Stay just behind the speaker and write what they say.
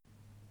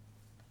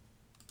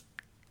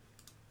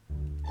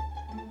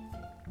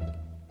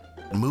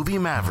Movie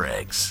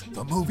Mavericks.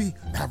 The Movie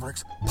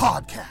Mavericks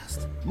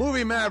Podcast.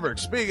 Movie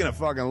Mavericks, speaking of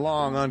fucking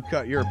long,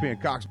 uncut European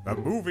cocks. The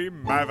Movie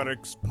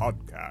Mavericks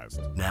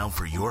Podcast. Now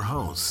for your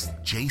hosts,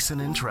 Jason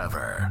and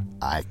Trevor.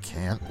 I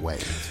can't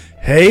wait.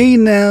 Hey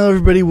now,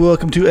 everybody.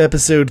 Welcome to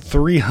episode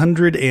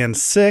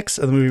 306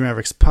 of the Movie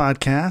Mavericks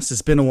Podcast.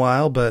 It's been a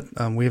while, but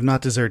we have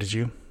not deserted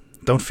you.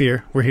 Don't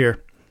fear. We're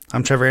here.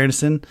 I'm Trevor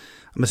Anderson.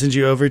 I'm going to send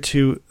you over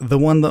to the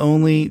one, the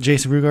only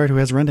Jason Brugard, who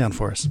has a rundown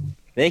for us.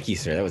 Thank you,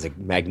 sir. That was a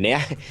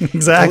magnetic.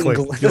 Exactly.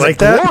 You like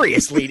that?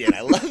 Glorious lead in.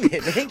 I love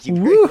it. Thank you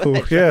very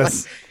much.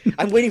 Yes.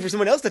 I'm waiting for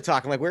someone else to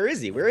talk. I'm like, where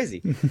is he? Where is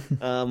he?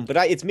 But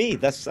it's me.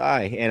 That's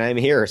I, and I'm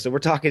here. So we're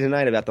talking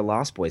tonight about The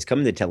Lost Boys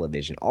coming to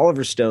television.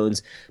 Oliver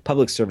Stone's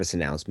public service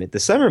announcement. The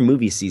summer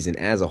movie season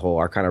as a whole.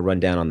 Our kind of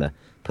rundown on the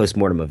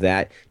post-mortem of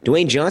that.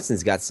 Dwayne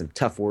Johnson's got some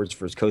tough words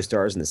for his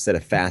co-stars in the set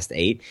of Fast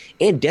 8,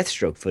 and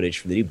Deathstroke footage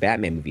for the new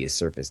Batman movie has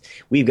surfaced.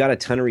 We've got a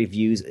ton of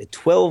reviews,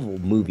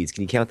 12 movies.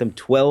 Can you count them?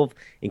 12,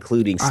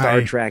 including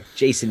Star Trek,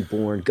 Jason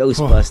Bourne,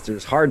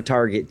 Ghostbusters, Hard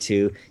Target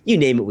 2. You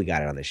name it, we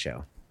got it on the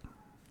show.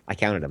 I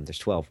counted them. There's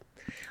 12.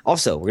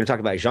 Also, we're going to talk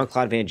about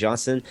Jean-Claude Van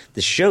Johnson,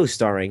 the show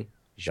starring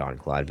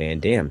Jean-Claude Van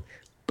Damme.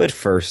 But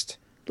first,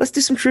 let's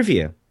do some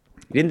trivia.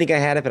 You didn't think I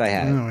had it, but I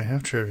had it. No, we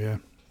have trivia.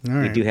 All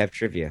right. We do have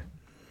trivia.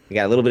 We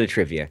got a little bit of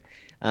trivia.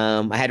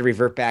 I had to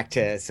revert back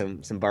to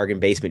some bargain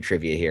basement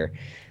trivia here.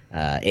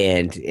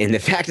 And the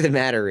fact of the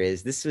matter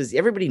is,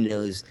 everybody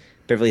knows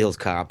Beverly Hills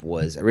Cop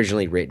was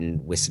originally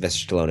written with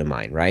Sylvester Stallone in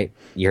mind, right?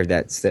 You heard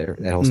that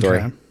whole story?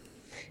 Okay.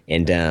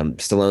 And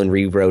Stallone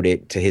rewrote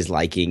it to his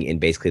liking,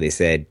 and basically they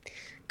said,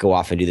 go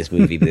off and do this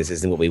movie, but this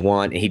isn't what we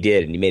want. And he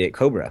did, and he made it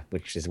Cobra,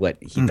 which is what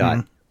he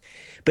thought.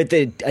 But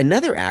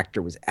another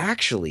actor was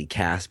actually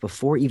cast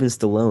before even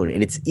Stallone,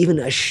 and it's even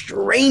a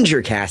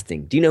stranger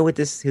casting. Do you know who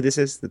this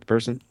is, the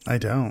person? I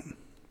don't.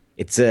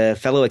 It's a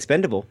fellow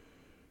Expendable.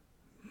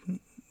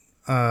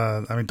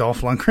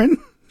 Dolph Lundgren?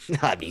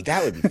 I mean,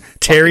 that would be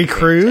Terry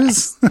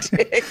Crews?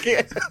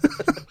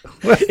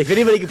 If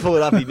anybody could pull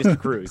it off, it'd be Mr.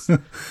 Crews. I'll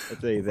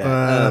tell you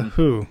that.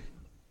 Who?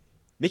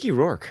 Mickey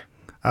Rourke.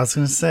 I was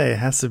going to say, it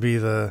has to be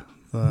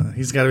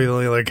he's got to be the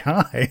only other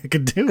guy who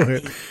could do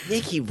it.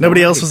 Mickey Rourke.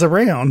 Nobody else was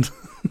around.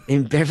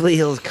 In Beverly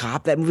Hills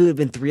Cop, that movie would have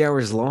been 3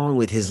 hours long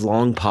with his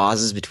long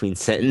pauses between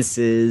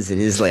sentences and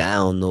his I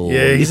don't know.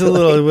 Yeah, it would have been a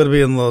little it wouldn't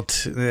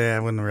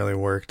have really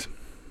worked.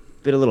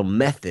 Been a little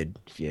method,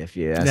 if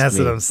you ask me. That's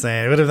what I'm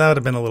saying. That would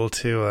have been a little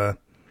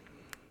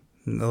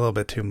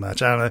bit too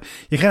much. I don't know.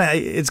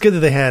 It's good that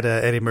they had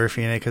Eddie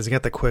Murphy in it because he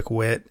got the quick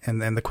wit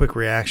and the quick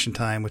reaction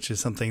time, which is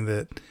something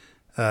that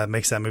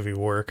makes that movie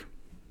work.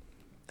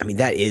 I mean,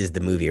 that is the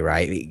movie,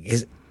 right?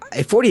 Because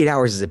 48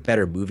 Hours is a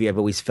better movie, I've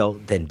always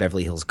felt, than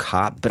Beverly Hills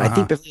Cop. But I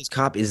think Beverly Hills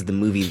Cop is the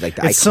movie the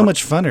It's so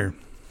much funner.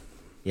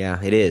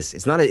 Yeah, it is.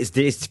 It's not.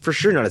 It's for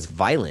sure not as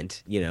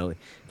violent.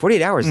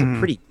 48 Hours is a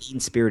pretty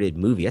mean-spirited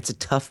movie. That's a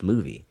tough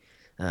movie.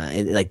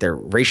 And they're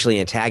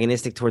racially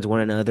antagonistic towards one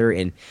another.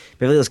 And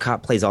Beverly Hills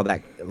Cop plays all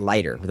that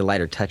lighter, with a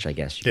lighter touch, I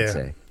guess you could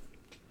say.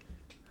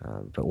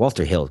 But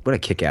Walter Hill, what a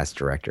kick-ass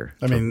director.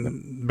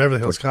 Beverly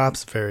Hills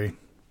Cop's very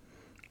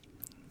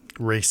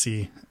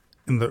racy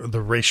in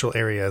the racial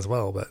area as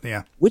well, but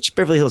yeah. Which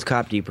Beverly Hills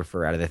Cop do you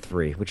prefer out of the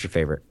three? What's your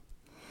favorite?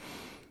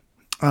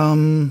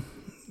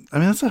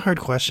 That's a hard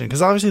question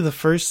because obviously the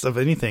first of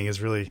anything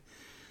is really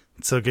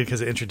so good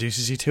because it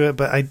introduces you to it,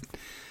 but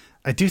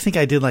I do think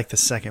I did like the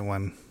second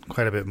one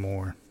quite a bit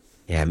more.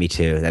 Yeah, me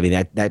too. I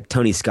mean, that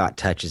Tony Scott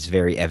touch is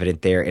very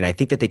evident there, and I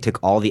think that they took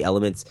all the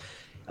elements.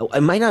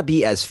 It might not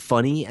be as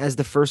funny as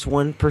the first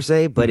one per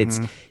se, but it's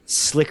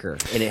slicker.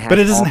 And it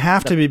doesn't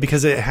have to be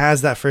because it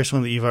has that first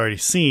one that you've already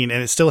seen,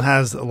 and it still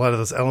has a lot of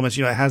those elements.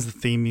 It has the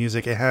theme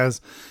music, it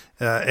has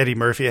Eddie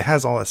Murphy, it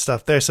has all that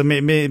stuff there. So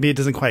maybe it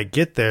doesn't quite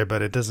get there,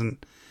 but it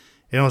doesn't.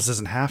 It almost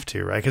doesn't have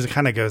to, right? Because it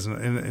kind of goes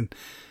in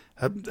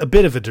a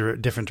bit of a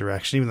different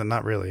direction, even though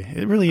not really.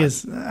 It really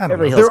is. I don't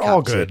know. They're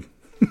all good.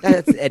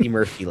 That's Eddie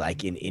Murphy,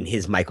 in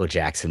his Michael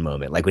Jackson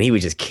moment, when he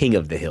was just king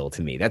of the hill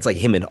to me. That's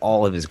him in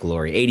all of his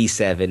glory.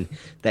 87,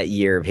 that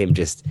year of him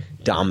just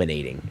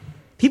dominating.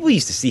 People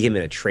used to see him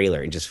in a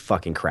trailer and just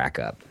fucking crack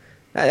up.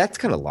 That's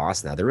kind of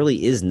lost now. There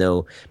really is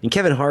no.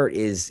 Kevin Hart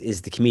is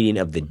the comedian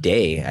of the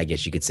day, I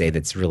guess you could say.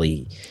 That's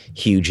really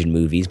huge in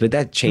movies, but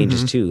that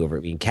changes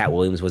too. Cat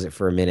Williams was it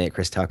for a minute.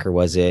 Chris Tucker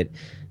was it.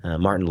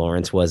 Martin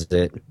Lawrence was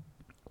it.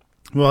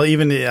 Well,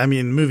 even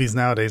movies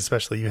nowadays,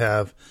 especially, you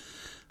have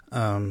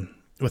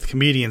with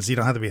comedians, you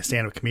don't have to be a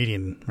stand-up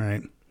comedian,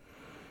 right?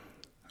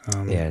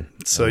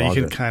 So you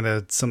can kind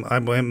of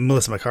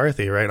Melissa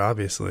McCarthy, right?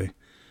 Obviously,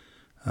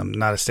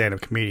 not a stand-up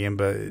comedian,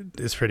 but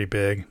it's pretty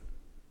big.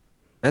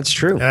 That's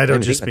true. And I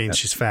don't just mean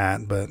she's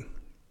fat, but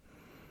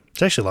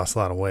she actually lost a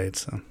lot of weight.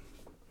 So.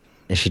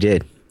 Yeah, she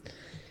did.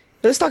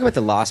 But let's talk about The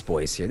Lost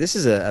Boys here. This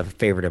is a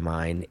favorite of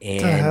mine,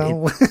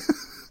 and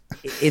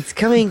it's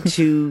coming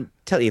to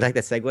tell you. Like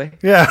that segue?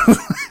 Yeah.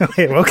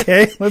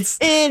 Okay. Let's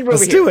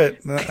do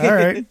it. All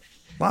right.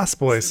 Lost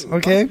Boys.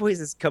 Okay. Lost Boys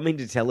is coming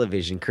to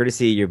television,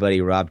 courtesy of your buddy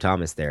Rob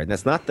Thomas. There, and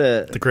that's not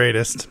the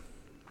greatest.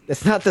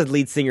 That's not the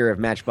lead singer of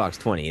Matchbox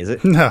 20, is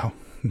it? No.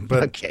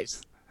 But okay.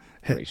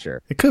 Pretty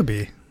sure. It could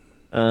be.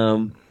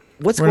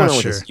 What's We're going not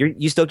on sure. with this?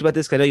 You stoked about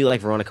this? 'Cause I know you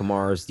like Veronica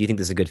Mars. Do you think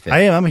this is a good fit? I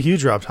am. I'm a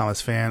huge Rob Thomas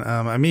fan.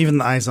 I mean, even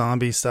the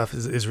iZombie stuff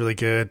is really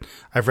good.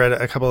 I've read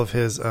a couple of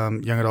his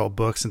young adult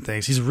books and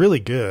things. He's really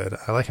good.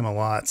 I like him a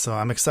lot. So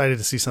I'm excited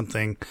to see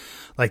something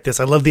like this.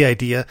 I love the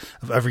idea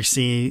of every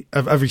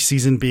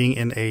season being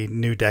in a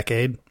new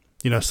decade.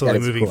 Slowly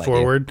moving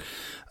forward,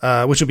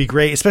 which would be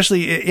great.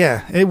 Especially,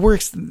 it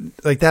works.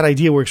 Like that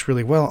idea works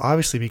really well.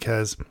 Obviously,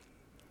 because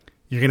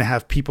you're going to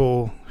have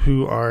people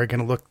who are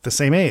going to look the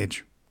same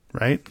age,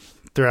 right?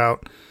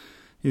 Throughout,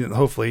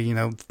 hopefully,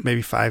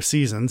 maybe 5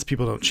 seasons,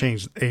 people don't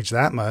change age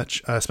that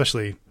much,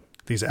 especially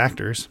these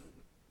actors,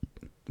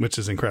 which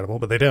is incredible,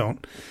 but they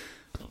don't.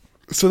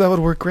 So that would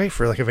work great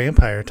for like a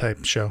vampire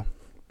type show,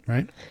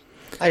 right?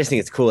 I just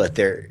think it's cool that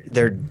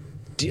they're.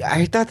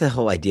 I thought the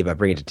whole idea about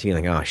bringing it to TV,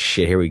 like, oh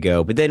shit, here we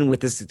go. But then with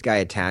this guy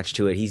attached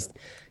to it, he's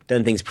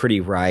done things pretty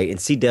right, and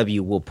CW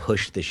will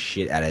push the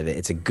shit out of it.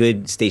 It's a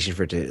good station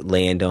for it to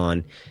land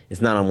on.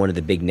 It's not on one of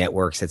the big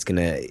networks it's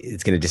gonna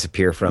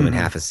disappear from in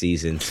half a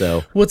season.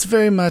 So, it's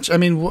very much. I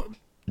mean,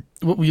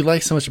 what we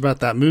like so much about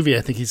that movie,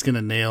 I think he's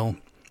gonna nail,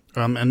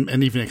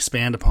 and even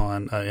expand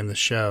upon in the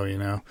show.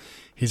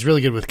 He's really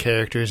good with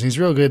characters, and he's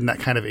real good in that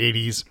kind of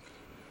 80s,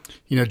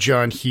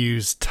 John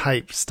Hughes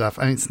type stuff.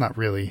 I mean, it's not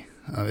really.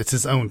 It's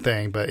his own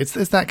thing, but it's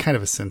that kind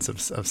of a sense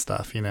of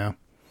stuff, It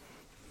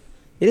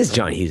is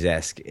John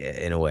Hughes-esque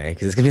in a way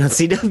because it's going to be on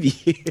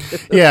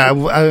CW. Yeah,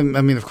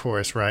 I mean, of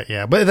course, right?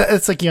 Yeah, but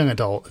it's like young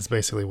adult is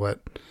basically what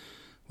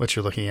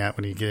you're looking at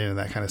when you get into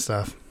that kind of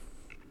stuff.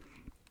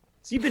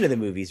 So you've been to the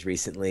movies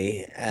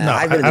recently. No,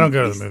 I don't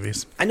go to the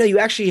movies. I know you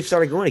actually have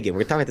started going again.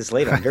 We're talking about this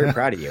later. I'm very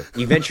proud of you.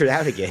 You ventured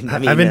out again. I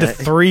mean, I've been to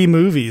 3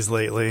 movies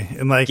lately,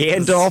 and like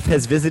Gandalf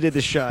has visited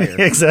the Shire.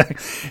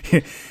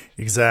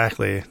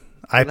 Exactly.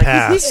 I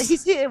passed.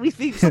 He's here. We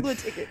sold the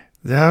ticket.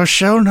 Thou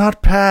shalt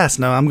not pass.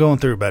 No, I'm going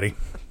through, buddy.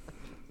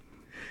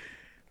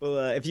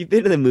 Well, if you've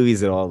been to the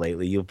movies at all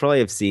lately, you'll probably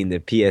have seen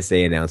the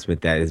PSA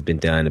announcement that has been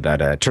done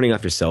about turning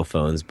off your cell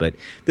phones. But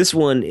this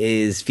one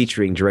is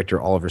featuring director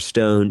Oliver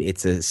Stone.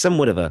 It's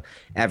somewhat of a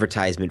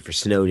advertisement for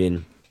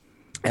Snowden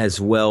as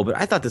well. But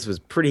I thought this was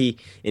pretty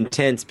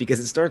intense because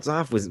it starts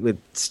off with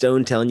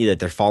Stone telling you that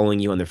they're following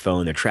you on their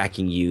phone, they're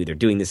tracking you, they're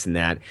doing this and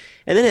that.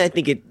 And then I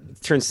think it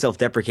turns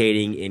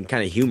self-deprecating and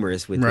kind of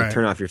humorous with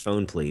turn off your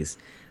phone, please.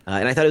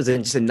 And I thought it was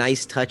just a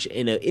nice touch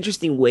and an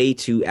interesting way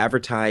to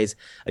advertise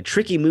a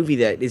tricky movie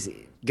that is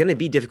going to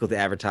be difficult to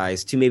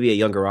advertise to maybe a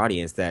younger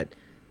audience that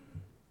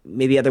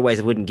maybe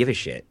otherwise wouldn't give a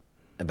shit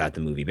about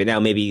the movie, but now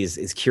maybe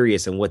is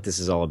curious on what this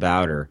is all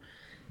about, or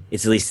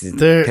it's at least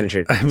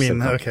penetrated. I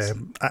mean, okay,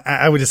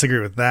 I would disagree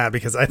with that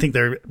because I think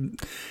they're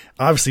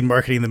obviously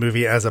marketing the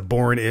movie as a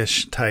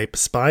Bourne-ish type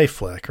spy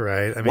flick,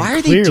 right? I mean, why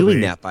are they doing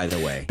that, by the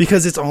way?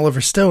 Because it's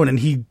Oliver Stone, and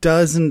he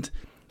doesn't.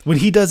 When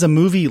he does a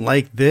movie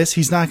like this,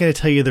 he's not going to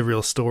tell you the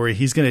real story.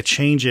 He's going to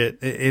change it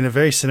in a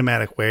very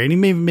cinematic way, and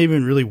he maybe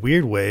in really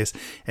weird ways,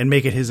 and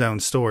make it his own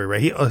story,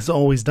 right? He has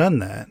always done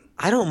that.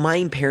 I don't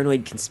mind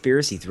paranoid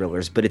conspiracy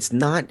thrillers, but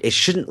it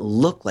shouldn't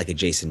look like a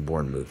Jason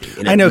Bourne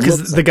movie. I know,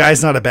 because the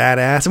guy's not a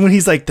badass. And when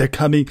he's like,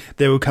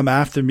 they will come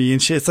after me and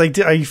shit. It's like,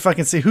 are you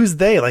fucking see who's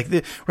they? Like,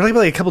 we're talking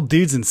about like a couple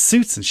dudes in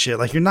suits and shit.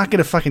 Like, you're not going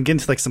to fucking get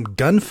into like some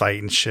gunfight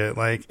and shit.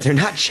 Like, they're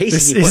not chasing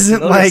this you. This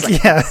isn't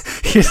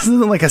this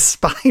isn't like a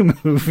spy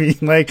movie.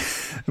 Like,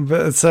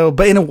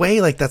 but in a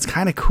way, like, that's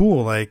kind of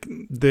cool. Like,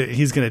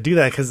 he's going to do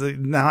that because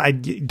now I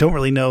don't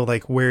really know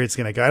like where it's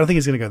going to go. I don't think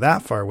he's going to go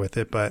that far with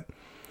it, but.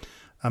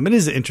 It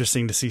is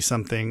interesting to see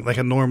something like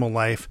a normal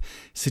life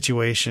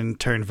situation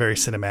turn very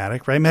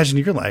cinematic, right? Imagine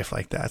your life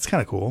like that. It's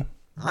kind of cool.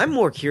 I'm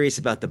more curious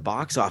about the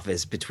box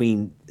office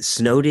between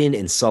Snowden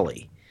and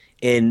Sully.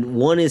 And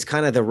one is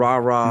kind of the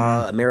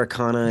rah-rah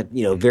Americana,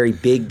 very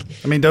big.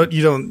 I mean,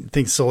 you don't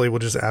think Sully will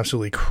just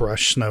absolutely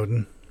crush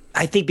Snowden?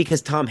 I think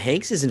because Tom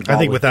Hanks is involved. I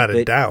think without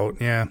a doubt,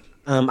 yeah.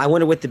 I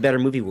wonder what the better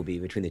movie will be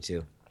between the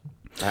two.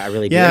 I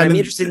really do. Yeah, I'm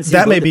interested in seeing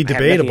that may be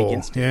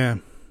debatable. Yeah.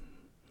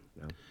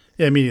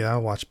 Yeah,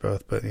 I'll watch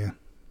both, but yeah.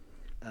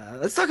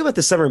 Let's talk about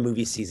the summer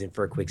movie season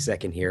for a quick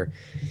second here.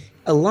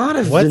 A lot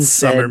of what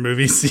summer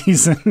movie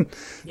season?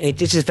 It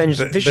just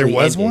officially there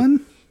was ended.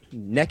 one?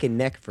 Neck and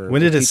neck for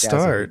when did it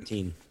start?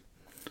 I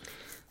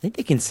think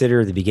they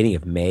consider the beginning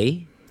of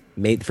May.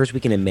 The first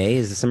weekend of May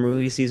is the summer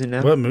movie season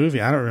now. What movie?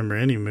 I don't remember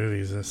any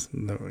movies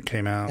that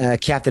came out.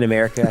 Captain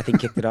America, I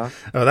think, kicked it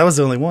off. Oh, that was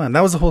the only one.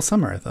 That was the whole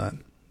summer, I thought.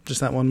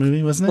 Just that one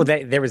movie, wasn't it?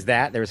 Well, there was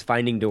that. There was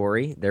Finding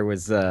Dory. There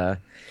was.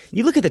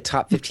 You look at the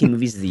top 15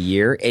 movies of the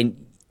year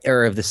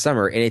or of the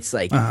summer, and it's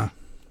like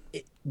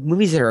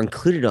movies that are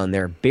included on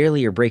there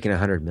barely are breaking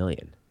 100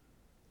 million.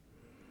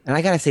 And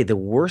I gotta say, the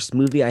worst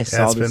movie I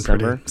saw this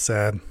summer,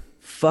 sad,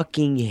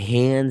 fucking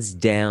hands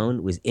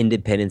down, was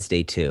Independence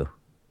Day 2.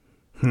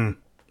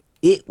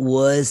 It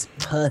was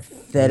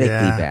pathetically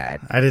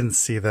bad. I didn't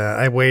see that.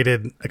 I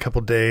waited a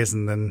couple days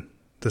and then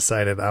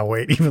decided I'll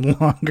wait even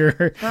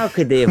longer. How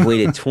could they have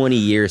waited 20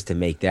 years to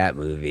make that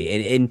movie?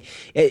 And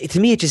to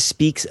me, it just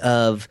speaks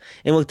of,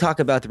 and we'll talk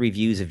about the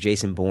reviews of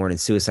Jason Bourne and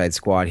Suicide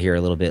Squad here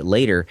a little bit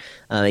later,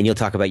 and you'll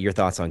talk about your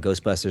thoughts on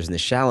Ghostbusters and The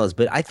Shallows.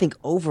 But I think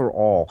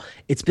overall,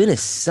 it's been a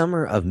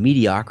summer of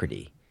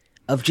mediocrity.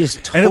 Of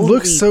just totally... And it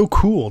looks so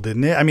cool,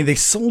 didn't it? I mean, they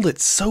sold it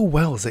so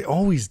well, as they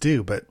always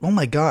do. But, oh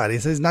my God,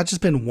 it's not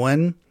just been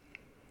one.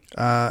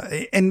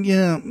 And, you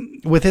know,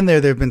 within there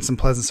have been some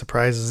pleasant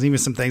surprises, even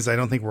some things I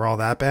don't think were all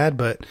that bad.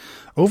 But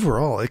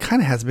overall, it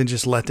kind of has been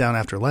just letdown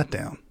after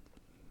letdown.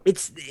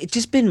 It's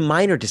just been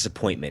minor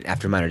disappointment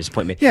after minor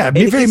disappointment. Yeah,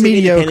 be very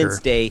mediocre.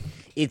 Independence Day,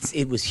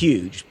 it was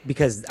huge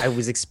because I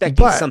was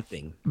expecting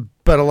something.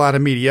 But a lot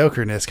of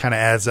mediocreness kind of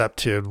adds up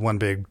to one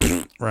big,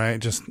 right?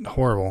 Just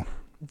horrible.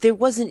 There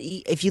wasn't.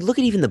 If you look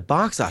at even the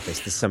box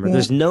office this summer,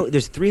 there's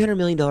 $300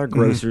 million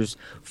grossers,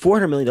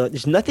 $400 million.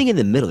 There's nothing in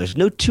the middle. There's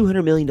no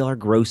 $200 million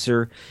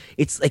grosser.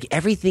 It's like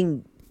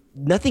everything.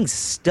 Nothing's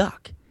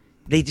stuck.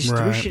 They just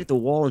threw shit at the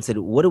wall and said,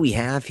 "What do we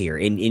have here?"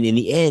 And in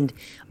the end,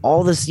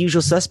 all the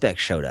usual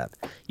suspects showed up.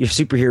 Your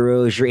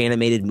superheroes, your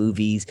animated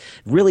movies.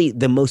 Really,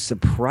 the most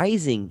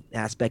surprising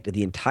aspect of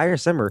the entire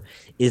summer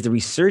is the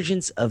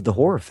resurgence of the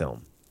horror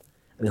film.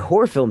 I mean,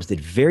 horror films did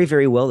very,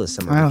 very well this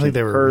summer. I don't think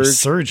they were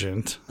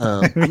resurgent.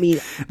 I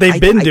mean,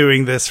 they've been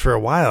doing this for a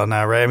while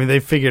now, right? I mean,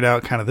 they've figured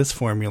out kind of this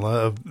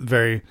formula of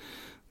very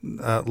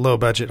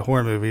low-budget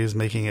horror movies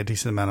making a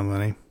decent amount of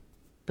money.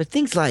 But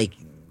things like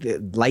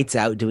Lights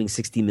Out doing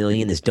 $60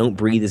 million, this Don't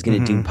Breathe is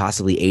going to do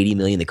possibly $80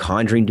 million, The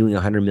Conjuring doing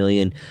 $100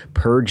 million,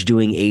 Purge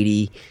doing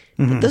 $80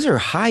 million. Those are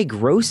high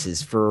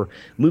grosses for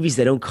movies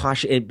that don't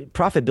cost.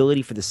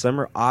 Profitability for the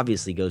summer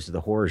obviously goes to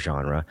the horror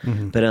genre,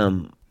 but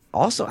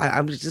also,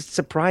 I was just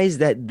surprised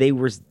that they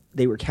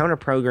were counter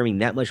programming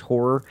that much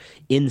horror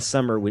in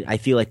summer. I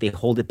feel like they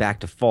hold it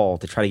back to fall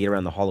to try to get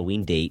around the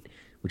Halloween date,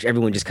 which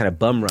everyone just kind of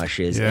bum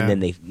rushes, and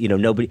then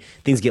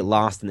things get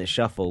lost in the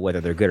shuffle,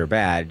 whether they're good or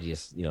bad.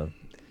 Just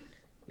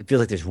it feels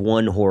like there's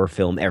one horror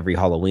film every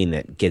Halloween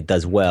that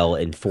does well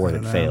and four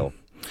that fail.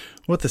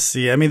 We'll have to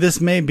see. I mean, this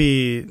may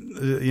be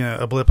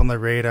a blip on the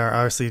radar.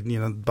 Obviously,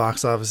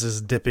 box office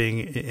is dipping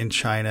in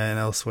China and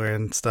elsewhere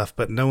and stuff,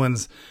 but no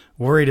one's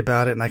worried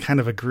about it. And I kind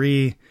of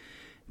agree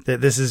that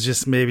this is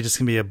just maybe just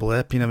gonna be a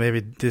blip. Maybe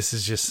this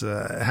is just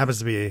happens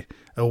to be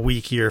a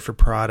weak year for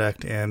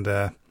product, and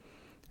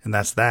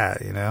that's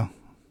that.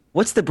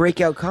 What's the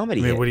breakout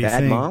comedy? I mean, what do you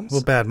think? Moms?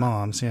 Well, Bad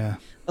Moms, yeah.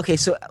 Okay,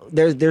 so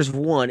there's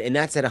one, and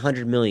that's at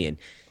 $100 million.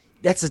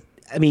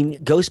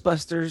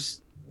 Ghostbusters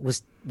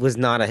was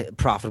not a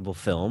profitable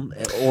film.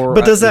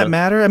 But does that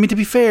matter? I mean, to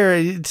be fair,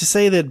 to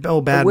say that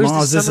Bad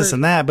Moms this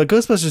and that, but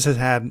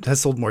Ghostbusters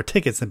has sold more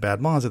tickets than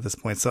Bad Moms at this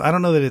point. So I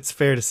don't know that it's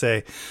fair to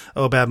say,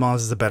 Bad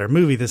Moms is a better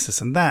movie,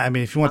 this and that. I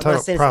mean, if you want to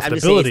talk about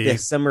profitability,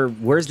 it's the summer.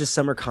 Where's the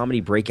summer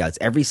comedy breakouts?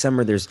 Every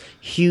summer there's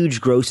huge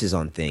grosses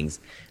on things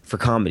for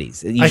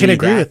comedies. Usually I can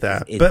agree with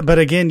that. But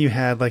again, you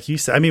had, like you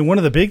said, I mean, one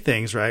of the big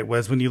things, right,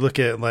 was when you look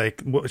at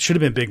like what should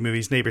have been big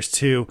movies, Neighbors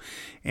 2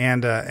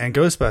 and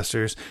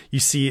Ghostbusters, you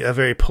see a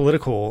very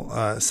political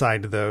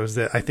side to those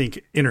that I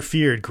think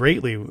interfered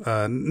greatly,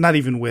 not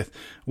even with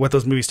what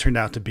those movies turned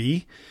out to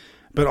be,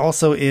 but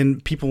also in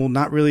people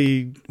not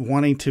really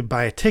wanting to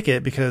buy a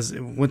ticket, because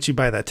once you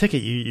buy that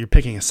ticket, you're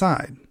picking a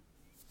side.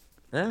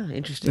 Ah,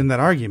 interesting. In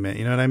that argument,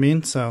 you know what I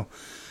mean? So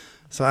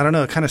I don't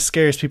know, it kind of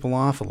scares people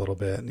off a little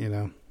bit,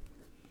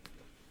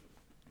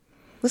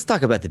 Let's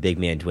talk about the big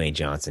man, Dwayne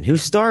Johnson, who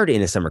starred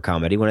in a summer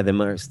comedy, one of the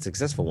most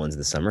successful ones of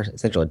the summer,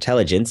 Central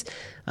Intelligence.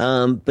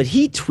 But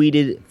he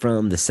tweeted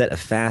from the set of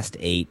Fast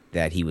 8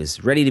 that he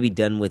was ready to be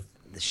done with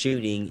the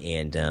shooting,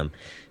 and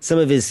some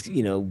of his,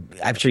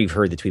 I'm sure you've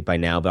heard the tweet by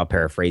now, but I'm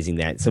paraphrasing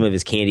that. Some of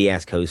his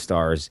candy-ass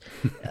co-stars,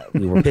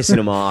 we were pissing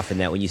him off, and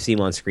that when you see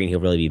him on screen,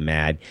 he'll really be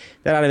mad.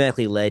 That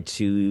automatically led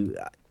to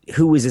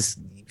who was this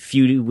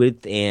feud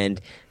with, and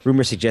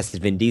rumors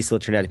suggested Vin Diesel.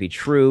 It turned out to be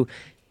true.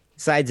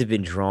 Sides have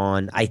been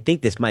drawn. I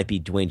think this might be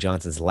Dwayne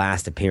Johnson's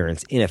last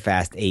appearance in a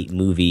Fast 8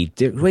 movie.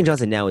 Dwayne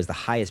Johnson now is the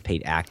highest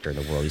paid actor in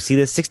the world. You see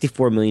this?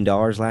 $64 million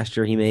last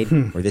year he made,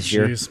 or this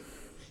year.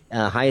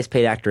 Highest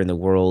paid actor in the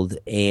world.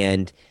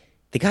 And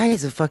the guy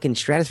is a fucking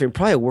stratosphere,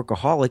 probably a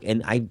workaholic.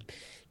 And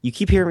you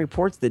keep hearing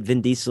reports that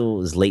Vin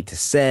Diesel is late to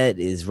set,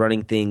 is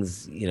running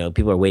things,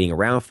 people are waiting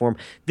around for him.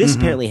 This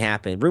apparently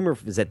happened. Rumor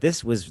is that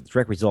this was a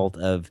direct result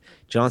of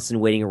Johnson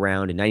waiting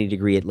around in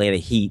 90-degree Atlanta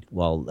heat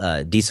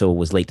while Diesel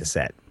was late to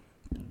set.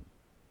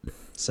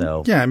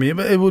 So yeah, I mean,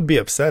 it would be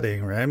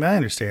upsetting, right? I mean, I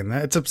understand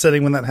that. It's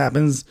upsetting when that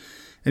happens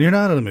and you're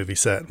not on a movie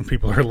set when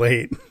people are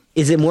late.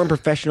 Is it more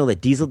unprofessional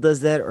that Diesel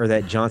does that, or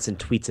that Johnson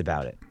tweets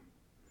about it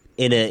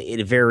in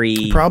a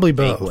very probably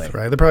both way?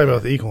 Right? They're probably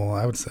both equal,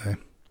 I would say.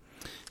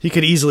 He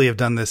could easily have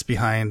done this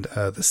behind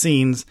the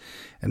scenes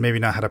and maybe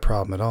not had a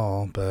problem at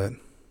all, but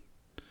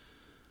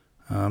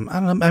I don't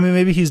know. I mean,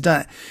 maybe he's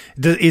done.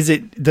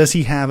 Does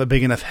he have a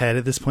big enough head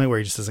at this point where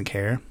he just doesn't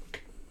care?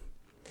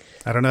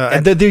 I don't know.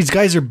 These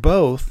guys are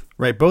both,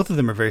 right? Both of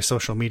them are very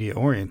social media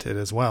oriented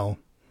as well.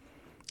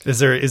 Is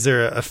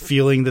there a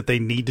feeling that they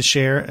need to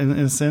share in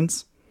a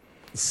sense?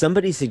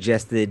 somebody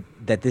suggested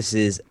that this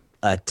is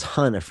a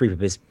ton of free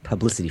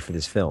publicity for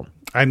this film.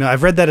 I know.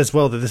 I've read that as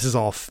well, that this is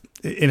all,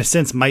 in a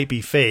sense, might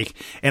be fake.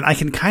 And I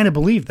can kind of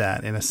believe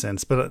that in a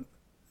sense. But,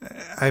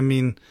 I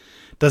mean,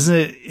 doesn't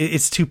it?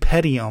 It's too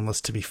petty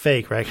almost to be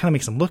fake, right? It kind of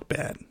makes them look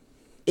bad.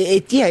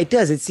 Yeah, it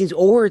does. It seems,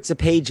 or it's a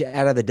page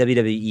out of the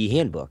WWE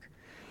handbook.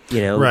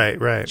 You know,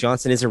 right.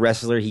 Johnson is a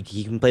wrestler. He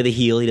can play the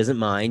heel. He doesn't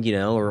mind, you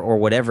know, or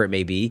whatever it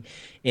may be.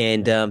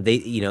 And they,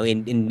 you know,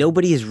 and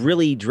nobody has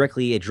really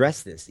directly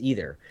addressed this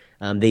either.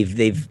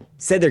 They've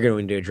said they're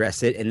going to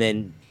address it and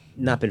then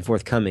not been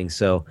forthcoming.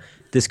 So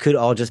this could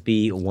all just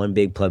be one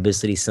big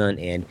publicity stunt.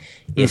 And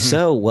if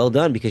so, well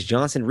done, because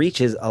Johnson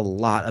reaches a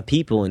lot of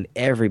people and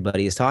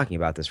everybody is talking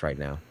about this right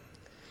now.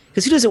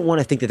 Because who doesn't want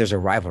to think that there's a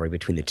rivalry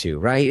between the two,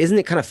 right? Isn't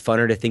it kind of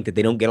funner to think that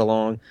they don't get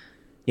along?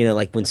 You know,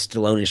 like when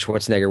Stallone and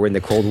Schwarzenegger were in the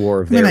Cold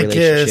War of their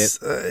relationship.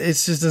 Guess, it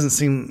just doesn't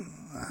seem,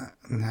 I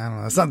don't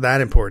know, it's not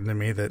that important to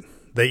me that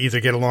they either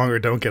get along or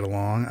don't get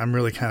along. I'm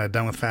really kind of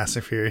done with Fast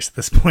and Furious at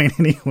this point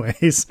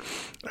anyways.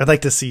 I'd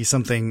like to see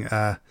something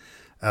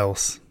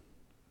else.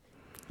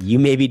 You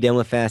may be done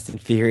with Fast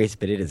and Furious,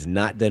 but it is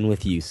not done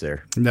with you,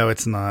 sir. No,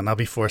 it's not. And I'll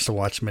be forced to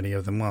watch many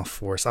of them. Well,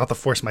 I'll have to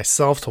force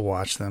myself to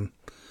watch them.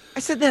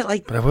 I said that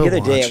like the other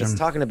day. I was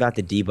talking about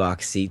the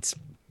D-Box seats.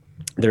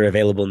 They're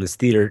available in this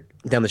theater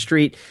down the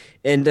street.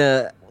 And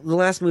the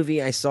last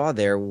movie I saw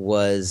there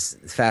was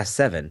Fast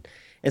 7.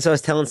 And so I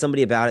was telling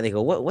somebody about it. And they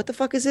go, what the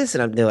fuck is this?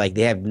 And they're like,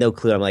 they have no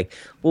clue. I'm like,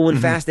 well, when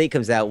Fast 8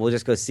 comes out, we'll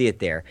just go see it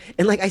there.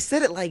 And like I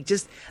said it like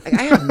just like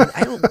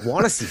I don't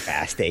want to see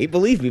Fast 8,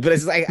 believe me. But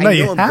it's like I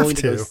know I'm going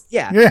to go.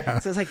 Yeah.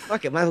 So it's like,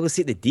 fuck it, might as well go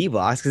see it at the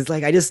D-Box. Because it's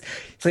like I just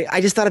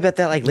thought about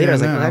that like later. I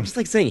was like, well, I'm just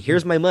like saying,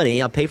 here's my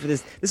money. I'll pay for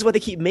this. This is why they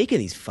keep making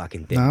these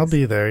fucking things. I'll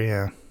be there,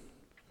 yeah.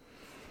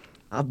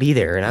 I'll be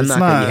there, and I'm not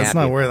going to be happy. It's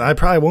not worth it. I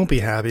probably won't be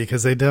happy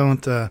because they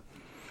don't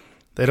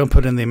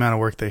put in the amount of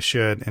work they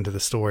should into the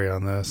story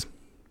on this.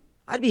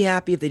 I'd be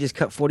happy if they just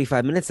cut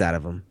 45 minutes out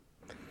of them.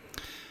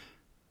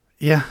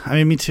 Yeah, I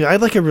mean, me too. I'd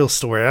like a real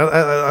story.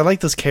 I like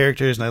those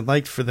characters, and I'd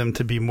like for them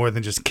to be more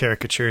than just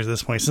caricatures at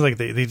this point. It seems like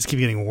they just keep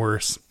getting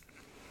worse.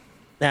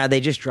 Nah, they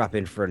just drop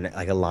in for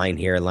like a line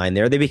here, a line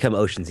there. They become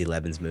Ocean's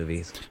 11's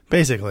movies.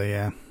 Basically,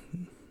 yeah.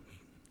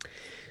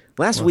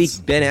 Last week,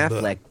 Ben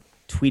Affleck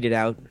tweeted.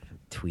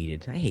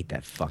 I hate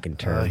that fucking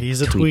term.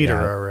 He's a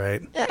tweeter, all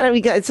right. Yeah, I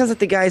mean, it sounds like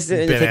the guy's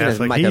Ben taking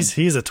Affleck.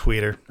 He's a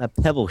tweeter. A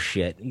pebble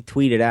shit. He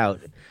tweeted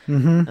out.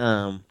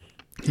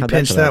 He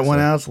pinched that one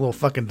out. It's a little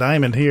fucking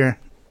diamond here.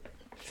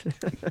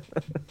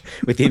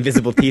 With the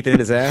invisible teeth in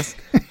his ass.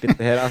 Bit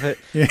the head off it.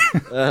 Yeah.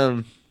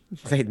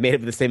 It's like made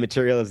of the same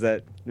material as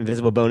that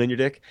invisible bone in your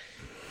dick.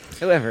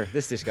 However,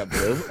 this just got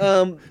blue.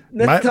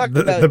 Let's talk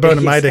about the bone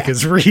in my dick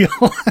is real.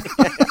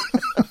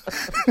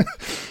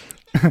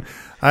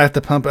 I have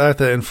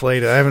to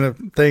inflate it. I have a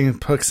thing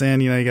hooks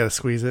in, you got to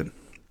squeeze it.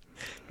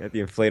 Got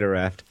the inflator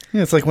raft.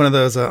 Yeah, it's like one of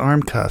those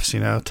arm cuffs,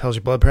 tells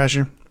your blood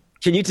pressure.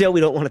 Can you tell we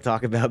don't want to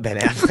talk about Ben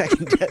Affleck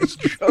and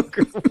Deathstroke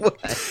or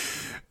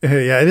what?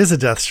 Yeah, it is a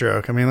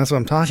Deathstroke. I mean, that's what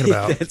I'm talking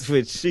about. That's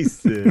what she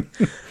said.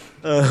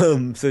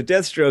 So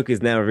Deathstroke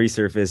is now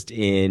resurfaced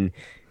in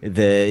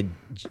the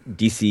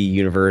DC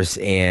universe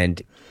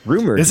and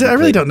rumored. Is it? I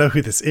really don't know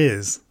who this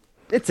is.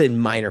 It's a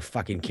minor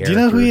fucking character. Do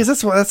you know who he is?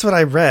 That's what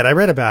I read. I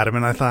read about him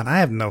and I thought, I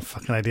have no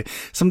fucking idea.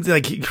 Something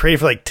like he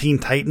created for like Teen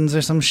Titans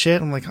or some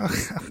shit. I'm like, oh,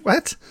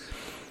 what?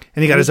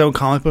 And he got his own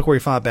comic book where he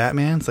fought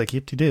Batman. It's like,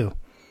 yep, you do.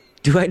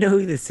 Do I know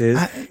who this is?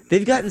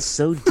 They've gotten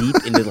so deep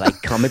into like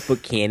comic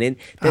book canon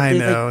that I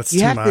know, it's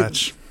too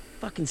much.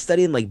 Fucking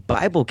studying like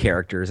Bible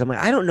characters. I'm like,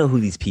 I don't know who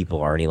these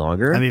people are any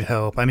longer. I need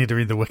help. I need to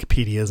read the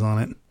Wikipedias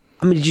on it.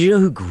 I mean, did you know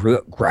who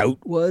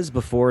Grout was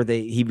before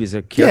he was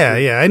a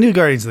character? Yeah. I knew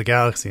Guardians of the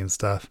Galaxy and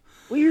stuff.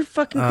 Well, you're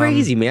fucking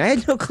crazy, man. I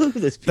had no clue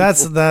who this people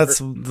That's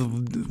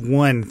the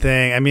one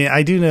thing. I mean,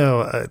 I do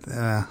know.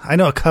 I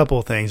know a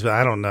couple things, but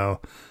I don't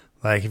know.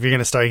 Like, if you're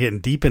gonna start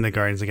getting deep into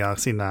Guardians of the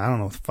Galaxy, I don't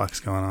know what the fuck's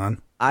going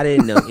on. I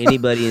didn't know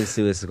anybody in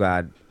Suicide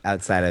Squad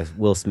outside of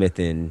Will Smith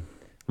and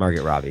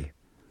Margaret Robbie.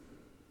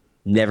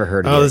 Never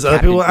heard of. Oh, there's other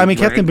people. I mean,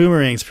 Captain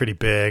Boomerang's pretty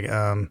big.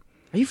 Are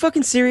you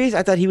fucking serious?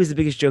 I thought he was the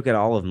biggest joke out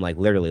of all of them. Like,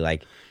 literally,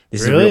 like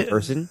this is a real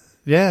person.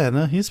 Yeah,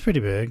 no, he's pretty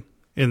big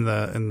in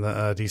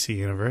the DC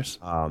universe.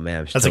 Oh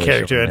man, that's totally a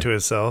character unto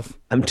himself.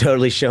 I'm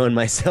totally showing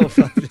myself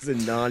up as a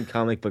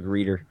non-comic book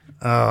reader.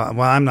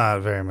 Well, I'm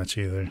not very much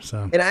either.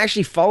 So, and I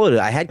actually followed it.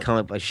 I had a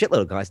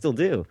shitload of comics. I still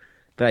do,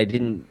 but I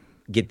didn't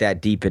get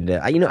that deep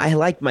into. I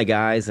liked my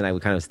guys, and I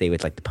would kind of stay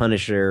with like the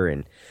Punisher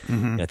and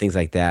things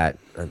like that.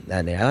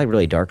 And I like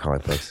really dark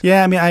comic books.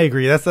 Yeah, I mean, I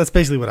agree. That's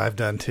basically what I've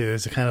done too.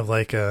 Is to kind of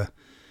like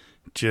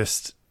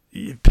just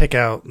pick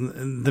out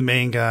the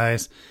main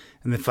guys,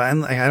 and if I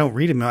don't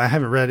read them, I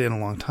haven't read it in a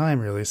long time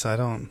really, so I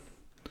don't.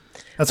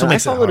 That's what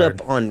makes it hard. I followed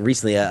up on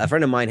recently. A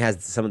friend of mine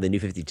has some of the New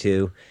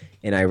 52,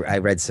 and I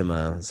read some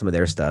of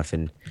their stuff,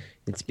 and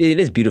it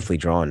is beautifully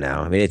drawn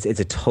now. I mean, it's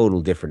a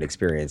total different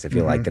experience. I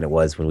feel like than it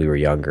was when we were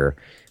younger,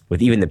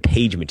 with even the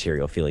page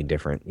material feeling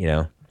different.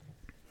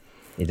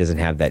 It doesn't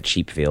have that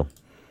cheap feel.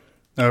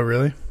 Oh,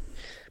 really?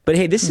 But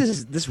hey,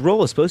 this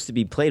role is supposed to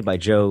be played by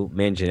Joe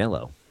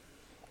Manganiello.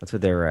 That's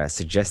what they're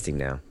suggesting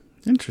now.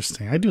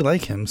 Interesting. I do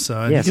like him,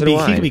 so Yeah, he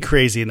could be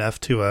crazy enough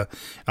to.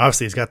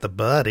 Obviously, he's got the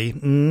body.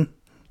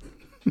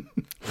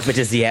 But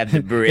does he have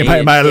the brain?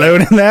 Am I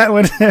alone in that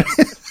one?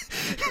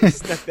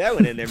 Stuck that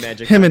one in there,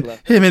 Magic. him and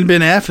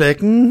Ben Affleck.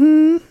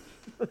 Mm-hmm.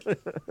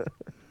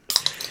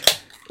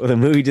 Well, the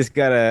movie just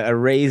got a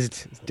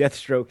raised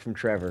Deathstroke from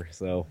Trevor.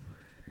 So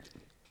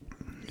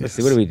let's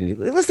see. What do we do?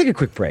 Let's take a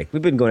quick break.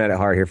 We've been going at it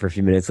hard here for a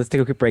few minutes. Let's take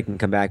a quick break and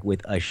come back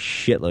with a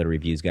shitload of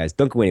reviews, guys.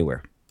 Don't go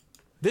anywhere.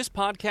 This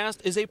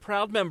podcast is a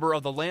proud member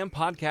of the Lamb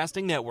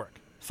Podcasting Network.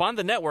 Find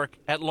the network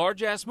at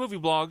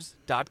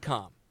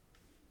largeassmovieblogs.com.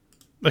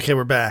 Okay,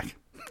 we're back.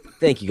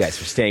 Thank you guys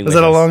for staying with Was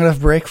us. that a long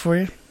enough break for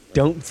you?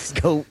 Don't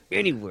go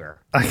anywhere.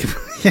 I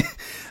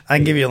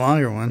can give you a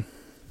longer one.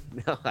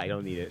 No, I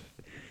don't need it.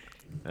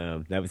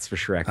 That was for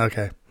Shrek.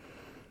 Okay.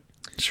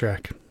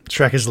 Shrek.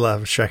 Shrek is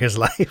love. Shrek is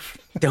life.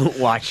 Don't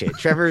watch it.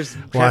 Trevor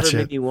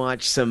made me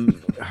watch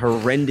some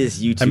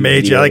horrendous YouTube I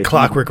made you. I like videos.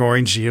 Clockwork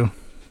Orange you.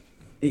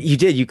 You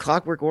did. You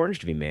Clockwork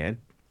Oranged me, man.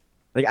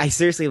 Like, I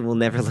seriously will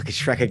never look at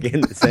Shrek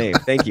again the same.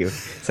 Thank you.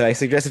 So I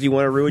suggest if you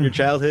want to ruin your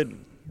childhood,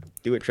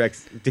 do what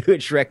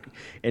Shrek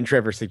and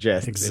Trevor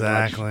suggest.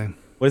 Exactly.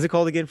 What is it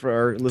called again for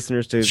our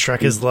listeners to?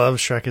 Shrek is love.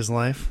 Shrek is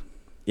life.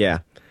 Yeah.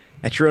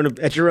 At your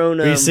own.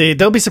 You see,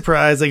 don't be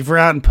surprised. Like, if we're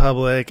out in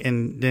public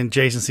and then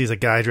Jason sees a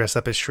guy dressed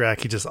up as Shrek,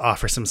 he just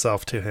offers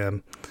himself to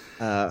him.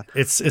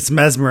 It's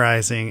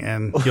mesmerizing,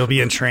 and you'll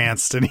be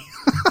entranced. And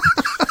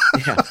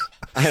Yeah.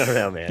 I don't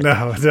know, man.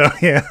 no,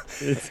 yeah.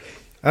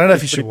 I don't know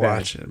if you should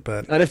watch it,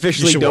 but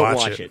Unofficially, you should don't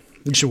watch it.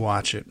 You should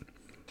watch it.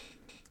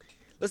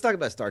 Let's talk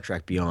about Star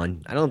Trek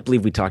Beyond. I don't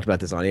believe we talked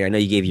about this on air. I know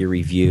you gave your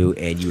review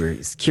and you were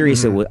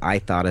curious at what I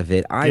thought of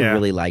it. I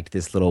really liked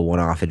this little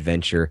one-off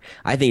adventure.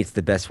 I think it's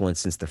the best one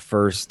since the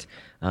first.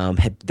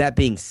 That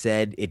being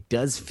said, it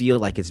does feel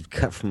like it's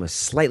cut from a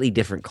slightly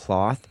different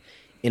cloth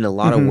in a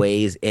lot of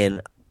ways,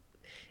 and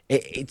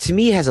it to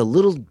me has a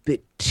little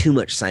bit too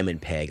much Simon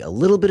Pegg. A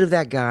little bit of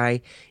that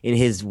guy in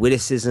his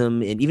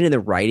witticism, and even in the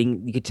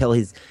writing, you could tell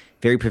he's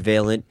very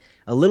prevalent.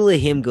 A little of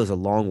him goes a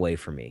long way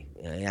for me.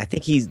 I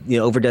think he's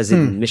overdoes it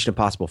in Mission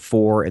Impossible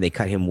 4, and they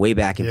cut him way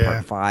back in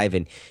Part 5,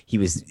 and he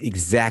was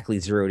exactly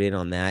zeroed in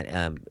on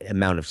that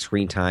amount of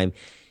screen time.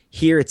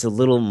 Here, it's a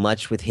little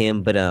much with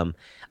him, but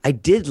I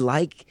did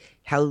like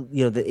how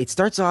it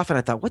starts off, and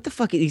I thought, what the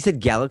fuck? He said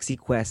Galaxy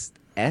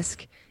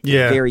Quest-esque.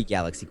 Yeah. Very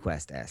Galaxy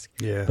Quest-esque.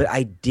 Yeah. But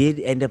I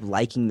did end up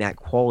liking that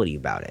quality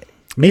about it.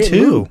 Me And it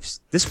too. moves.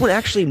 This one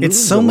actually moves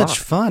It's so a much lot.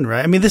 fun,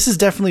 right? I mean, this is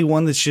definitely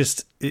one that's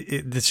just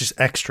that's just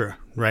extra,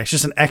 right? It's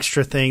just an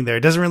extra thing there.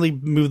 It doesn't really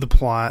move the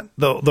plot,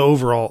 the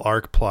overall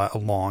arc plot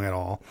along at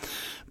all.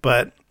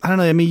 But I don't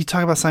know. I mean, you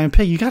talk about Simon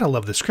Pegg, you gotta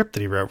love the script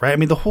that he wrote, right? I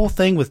mean, the whole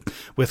thing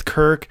with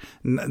Kirk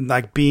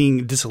like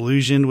being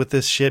disillusioned with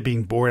this shit,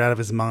 being bored out of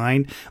his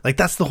mind, like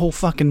that's the whole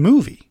fucking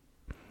movie,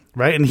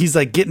 right? And he's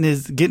like getting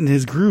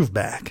his groove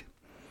back.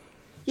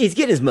 Yeah, he's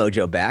getting his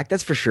mojo back.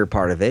 That's for sure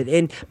part of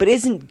it. But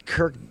isn't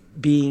Kirk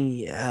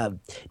being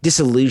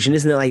disillusioned?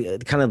 Isn't that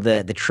like kind of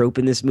the trope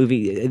in this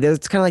movie?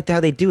 That's kind of like how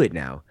they do it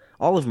now.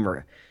 All of them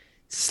are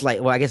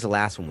slight. Well, I guess the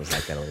last one was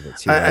like that a little bit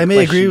too. I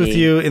may agree with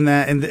you in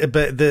that,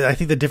 but I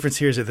think the difference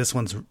here is that this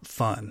one's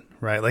fun,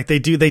 right? Like they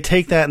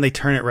take that and they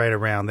turn it right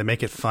around. They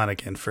make it fun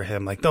again for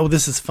him. Like, oh,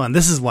 this is fun.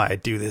 This is why I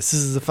do this.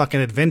 This is a fucking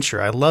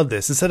adventure. I love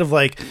this. Instead of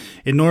like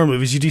in normal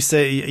movies, you do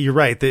say you're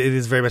right. That it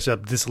is very much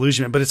about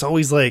disillusionment, but it's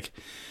always like,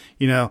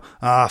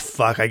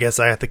 fuck, I guess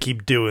I have to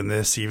keep doing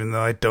this even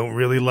though I don't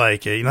really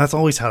like it. That's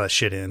always how that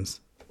shit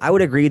ends. I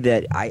would agree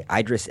that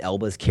Idris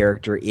Elba's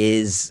character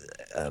is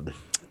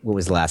what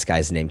was the last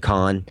guy's name?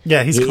 Khan.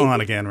 Yeah, he's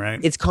Khan again,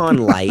 right? It's Khan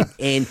light,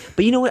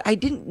 but you know what? I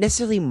didn't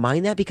necessarily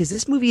mind that because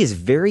this movie is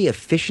very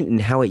efficient in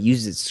how it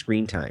uses its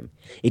screen time.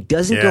 It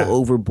doesn't go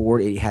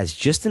overboard. It has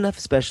just enough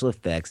special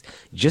effects,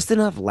 just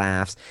enough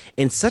laughs,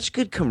 and such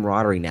good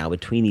camaraderie now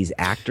between these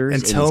actors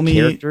and these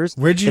characters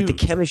that the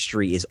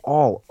chemistry is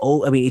all.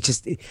 Oh, I mean,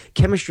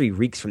 chemistry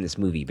reeks from this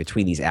movie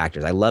between these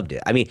actors. I loved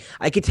it. I mean,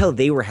 I could tell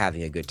they were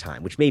having a good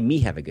time, which made me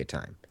have a good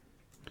time.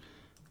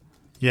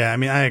 Yeah, I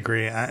mean, I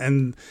agree,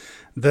 and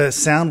the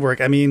sound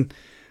work. I mean,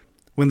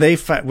 when the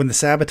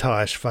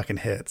sabotage fucking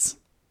hits.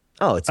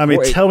 Oh, it's. I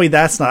mean, tell me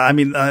that's not. I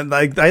mean,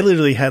 like I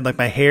literally had like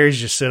my hairs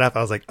just stood up.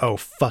 I was like, oh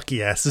fuck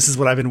yes, this is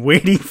what I've been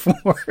waiting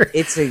for.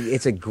 It's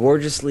a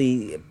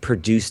gorgeously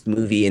produced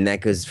movie, and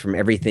that goes from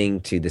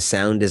everything to the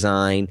sound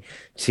design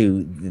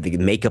to the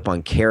makeup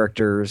on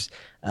characters.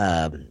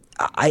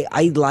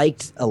 I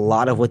liked a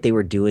lot of what they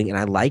were doing, and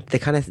I liked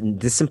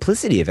the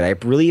simplicity of it.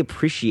 I really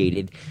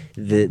appreciated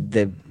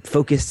the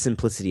focused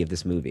simplicity of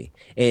this movie,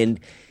 and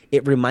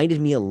it reminded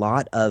me a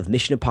lot of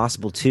Mission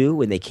Impossible 2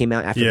 when they came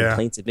out after the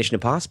complaints of Mission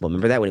Impossible.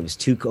 Remember that when it was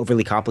too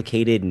overly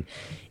complicated, and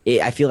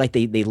I feel like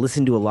they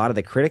listened to a lot of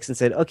the critics and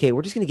said, "Okay,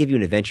 we're just going to give you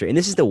an adventure." And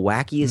this is the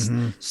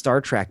wackiest Star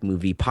Trek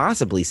movie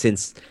possibly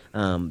since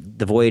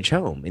The Voyage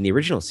Home in the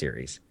original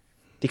series.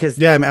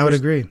 Because I would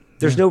agree.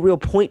 There's no real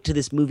point to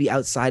this movie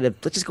outside of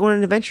let's just go on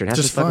an adventure and have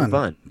Just some fucking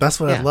fun. That's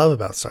what I love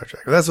about Star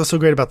Trek. That's what's so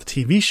great about the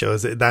TV show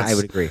is that's I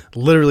would agree.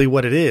 literally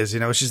what it is.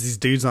 It's just these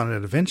dudes on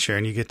an adventure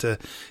and you get to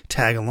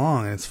tag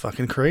along and it's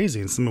fucking crazy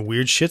and some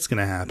weird shit's going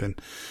to happen.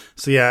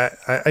 So yeah,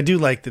 I do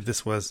like that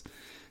this was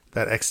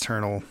that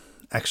external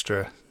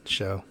extra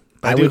show.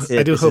 I would say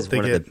I do this hope is they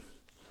one get of the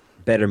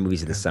better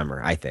movies of the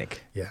summer, I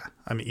think. Yeah,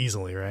 I mean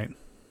easily, right?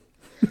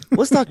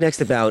 Let's talk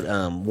next about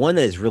one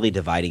that is really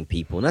dividing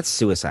people, and that's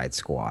Suicide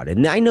Squad.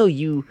 And I know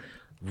you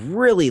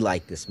really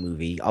like this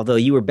movie, although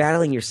you were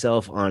battling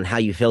yourself on how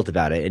you felt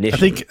about it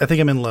initially. I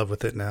think I'm in love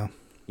with it now.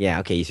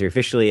 Yeah, okay, so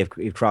officially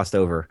you've crossed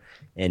over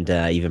and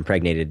you've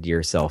impregnated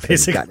yourself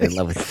Basically. and gotten in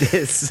love with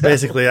this.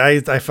 Basically,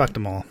 I fucked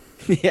them all.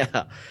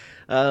 Yeah.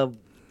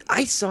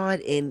 I saw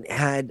it and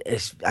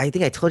I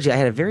think I told you I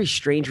had a very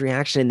strange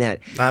reaction in that.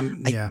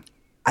 Yeah.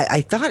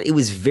 I thought it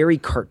was very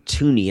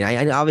cartoony, and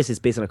I obviously it's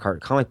based on a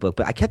comic book,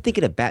 but I kept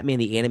thinking of Batman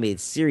the Animated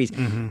Series,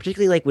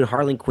 particularly like when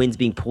Harley Quinn's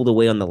being pulled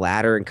away on the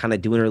ladder and kind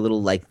of doing her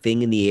little like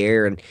thing in the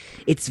air, and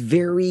it's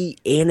very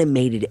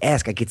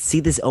animated-esque. I could see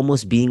this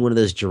almost being one of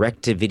those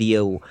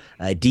direct-to-video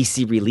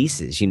DC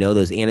releases,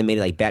 those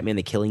animated like Batman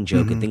the Killing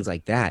Joke and things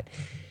like that.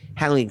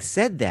 Having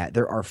said that,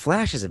 there are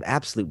flashes of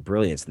absolute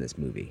brilliance in this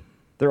movie.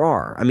 There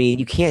are. I mean,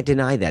 you can't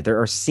deny that. There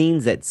are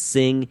scenes that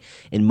sing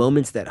and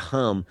moments that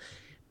hum.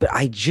 But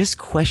I just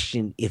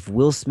question if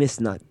Will Smith's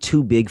not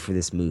too big for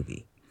this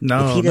movie.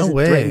 No, if he doesn't no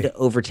way. threaten to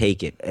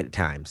overtake it at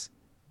times.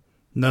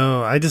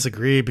 No, I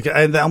disagree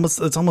because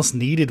it's almost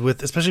needed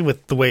especially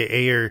with the way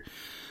Ayer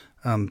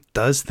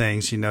does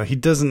things. He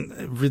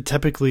doesn't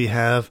typically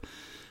have,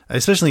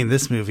 especially in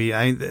this movie.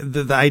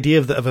 The idea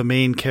of a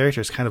main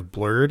character is kind of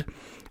blurred,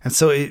 and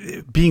so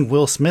being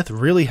Will Smith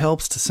really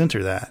helps to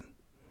center that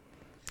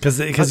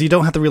because you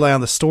don't have to rely on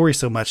the story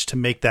so much to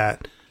make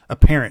that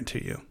apparent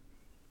to you.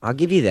 I'll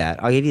give you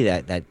that.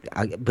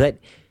 But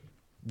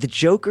the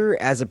Joker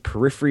as a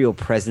peripheral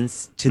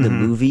presence to the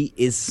movie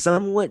is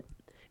somewhat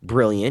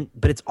brilliant,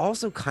 but it's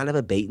also kind of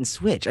a bait and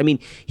switch. I mean,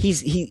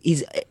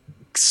 he's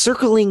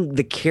circling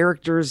the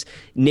characters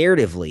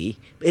narratively,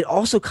 but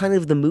also kind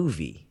of the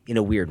movie in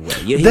a weird way.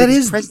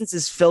 His presence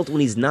is felt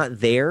when he's not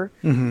there,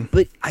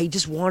 but I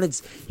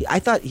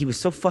thought he was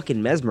so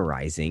fucking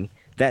mesmerizing.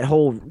 That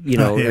whole,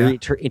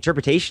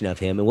 interpretation of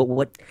him and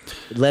what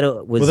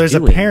Leto was doing. Well, there's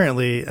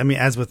apparently, I mean,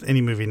 as with any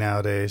movie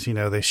nowadays,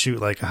 they shoot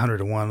like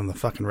 100-1 on the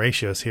fucking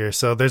ratios here.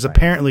 So there's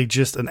apparently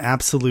just an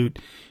absolute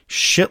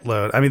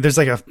shitload. I mean, there's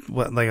like a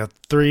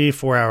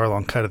 3-4 hour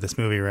long cut of this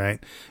movie, right?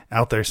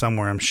 Out there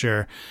somewhere, I'm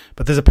sure.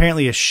 But there's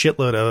apparently a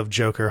shitload of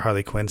Joker,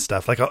 Harley Quinn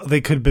stuff. Like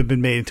they could have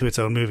been made into its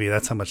own movie.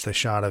 That's how much they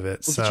shot of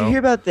it. Well, did you hear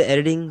about the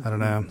editing I don't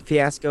know.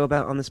 fiasco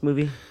on this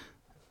movie?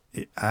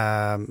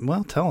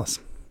 Well, tell us.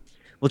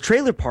 Well,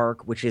 Trailer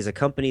Park, which is a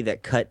company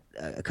that cut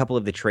a couple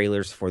of the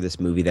trailers for this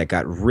movie that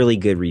got really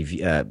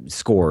good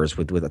scores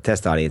with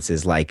test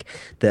audiences, like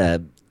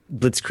the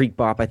Blitzkrieg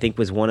Bop, I think,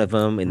 was one of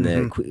them, and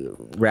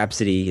the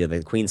Rhapsody,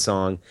 the Queen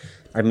song.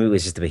 I remember it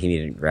was just a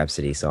Bohemian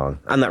Rhapsody song.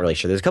 I'm not really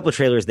sure. There's a couple of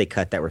trailers they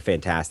cut that were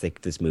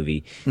fantastic, this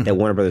movie, that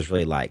Warner Brothers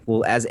really liked.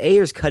 Well, as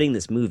Ayer's cutting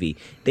this movie,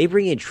 they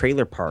bring in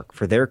Trailer Park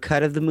for their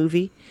cut of the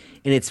movie,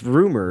 and it's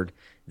rumored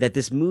that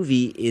this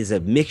movie is a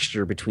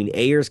mixture between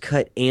Ayer's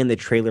cut and the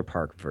Trailer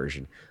Park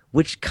version,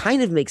 which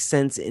kind of makes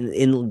sense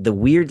in the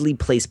weirdly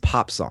placed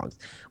pop songs,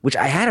 which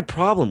I had a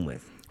problem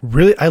with.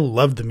 Really? I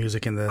loved the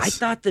music in this. I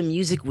thought the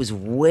music was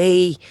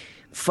way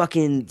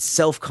fucking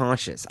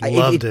self-conscious.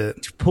 Loved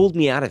it. Pulled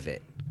me out of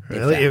it.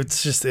 Really?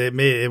 It's just,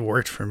 it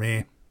worked for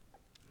me.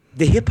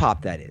 The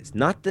hip-hop, that is.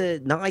 Not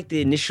like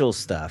the initial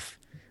stuff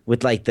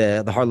with like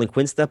the Harley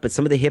Quinn stuff, but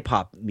some of the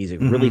hip-hop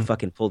music really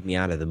fucking pulled me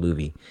out of the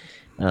movie.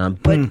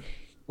 But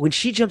when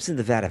she jumps in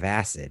the vat of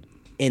acid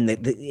and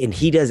and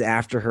he does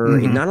after her,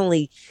 and not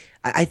only,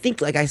 I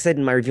think, like I said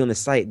in my review on the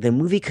site, the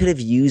movie could have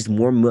used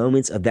more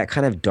moments of that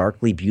kind of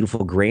darkly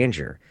beautiful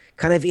grandeur,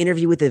 kind of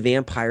Interview with the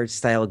Vampire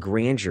style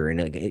grandeur.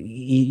 And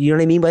you know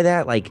what I mean by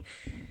that? Like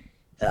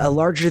a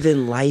larger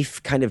than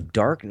life kind of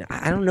dark.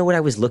 I don't know what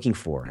I was looking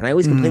for. And I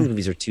always complain the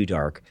movies are too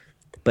dark,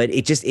 but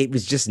it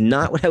was just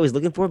not what I was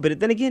looking for. But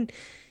then again,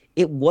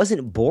 it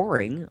wasn't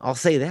boring, I'll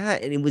say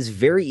that, and it was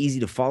very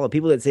easy to follow.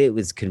 People that say it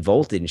was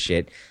convoluted and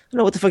shit, I don't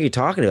know what the fuck you're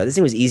talking about. This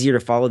thing was easier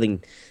to follow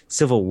than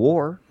Civil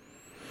War.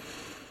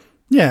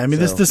 Yeah, I mean,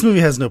 this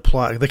movie has no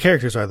plot. The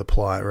characters are the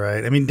plot,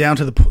 right? I mean, down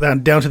to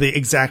the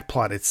exact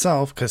plot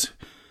itself, because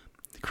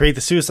create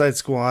the Suicide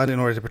Squad in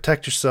order to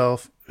protect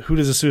yourself. Who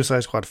does the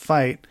Suicide Squad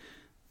fight?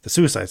 The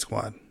Suicide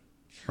Squad.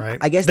 Right?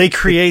 I guess they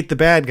create the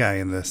bad guy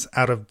in this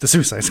out of the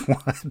Suicide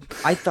Squad.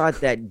 I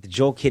thought that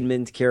Joel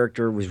Kidman's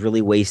character was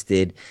really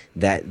wasted.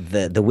 That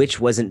the witch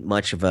wasn't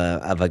much of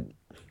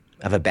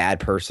a bad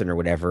person or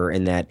whatever,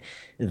 and that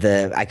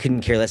I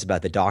couldn't care less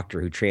about the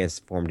doctor who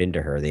transformed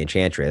into her, the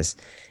Enchantress.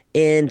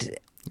 And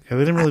yeah,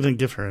 they didn't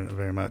give her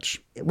very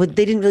much.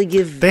 They didn't really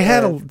give. They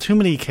had too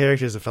many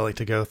characters. It felt like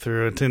to go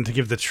through and to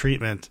give the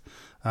treatment.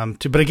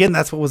 But again,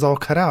 that's what was all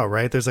cut out,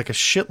 right? There's like a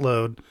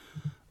shitload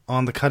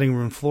on the cutting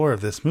room floor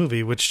of this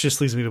movie, which just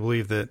leads me to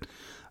believe that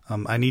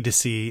I need to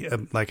see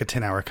like a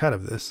 10-hour cut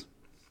of this.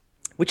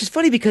 Which is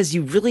funny because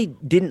you really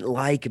didn't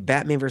like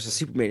Batman versus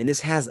Superman, and this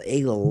has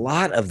a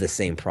lot of the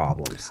same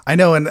problems. I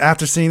know, and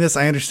after seeing this,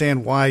 I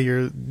understand why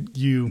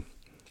you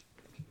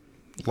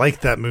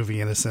like that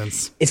movie in a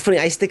sense. It's funny,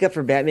 I stick up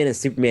for Batman and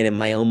Superman in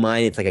my own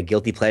mind. It's like a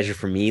guilty pleasure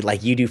for me,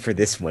 like you do for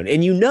this one.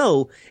 And you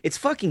know it's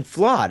fucking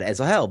flawed as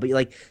hell, but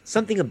like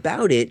something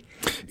about it.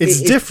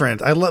 It's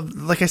different. I love,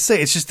 like I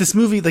say, it's just this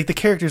movie, like the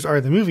characters are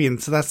the movie,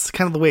 and so that's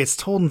kind of the way it's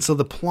told. And so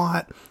the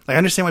plot, like, I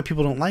understand why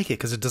people don't like it,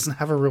 because it doesn't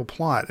have a real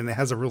plot, and it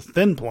has a real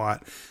thin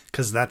plot,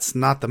 because that's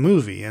not the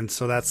movie. And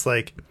so that's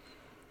like,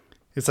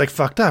 it's like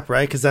fucked up,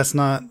 right? Because that's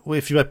not,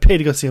 if you pay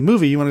to go see a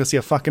movie, you want to go see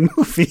a fucking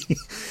movie.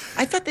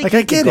 I thought they like,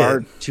 gave the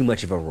guard too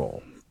much of a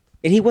role,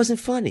 and he wasn't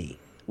funny.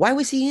 Why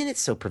was he in it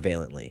so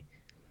prevalently?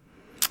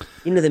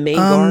 You know, the main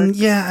guard?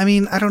 Yeah, I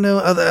mean, I don't know,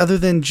 other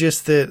than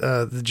just that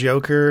the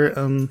Joker,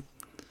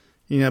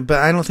 you know, but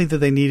I don't think that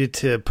they needed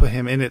to put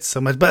him in it so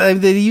much.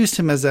 But they used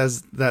him as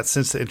that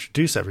sense to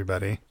introduce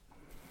everybody.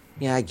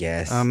 Yeah, I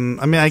guess. I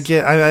mean,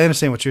 I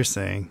understand what you're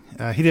saying.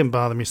 He didn't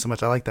bother me so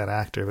much. I like that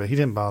actor, but he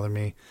didn't bother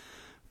me.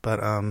 But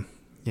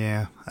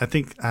yeah,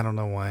 I don't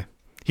know why.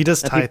 He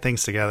does tie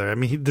things together. I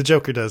mean, the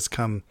Joker does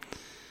come,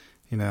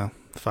 you know,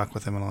 fuck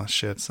with him and all that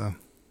shit. So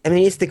I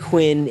mean, it's the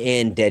Quinn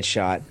and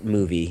Deadshot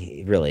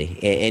movie, really,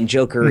 and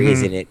Joker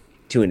is in it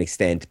to an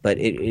extent, but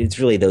it's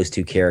really those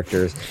two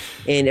characters,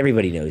 and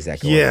everybody knows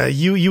that. Yeah,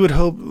 you would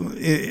hope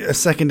a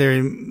secondary,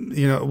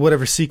 you know,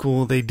 whatever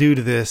sequel they do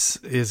to this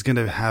is going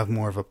to have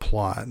more of a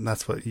plot. And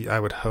that's what I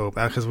would hope,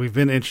 because we've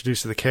been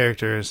introduced to the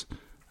characters.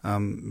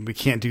 We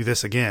can't do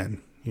this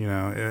again. You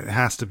know, it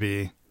has to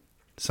be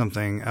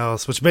something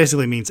else, which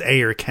basically means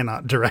Ayer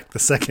cannot direct the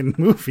second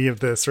movie of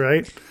this,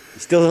 right?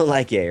 Still don't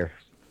like Ayer.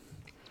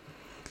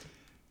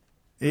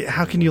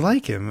 How can you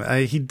like him?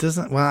 He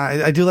doesn't. Well,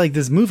 I do like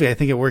this movie. I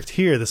think it worked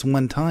here this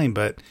one time,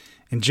 but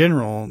in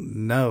general,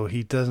 no,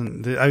 he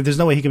doesn't. There's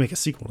no way he can make a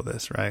sequel to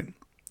this, right?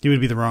 He would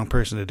be the wrong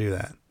person to do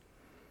that.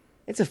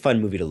 It's a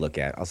fun movie to look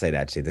at. I'll say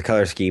that too. The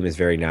color scheme is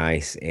very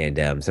nice, and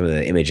some of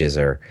the images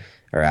are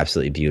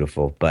absolutely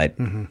beautiful, but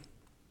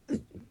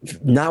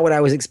not what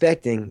I was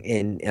expecting.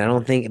 And I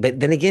don't think.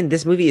 But then again,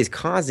 this movie is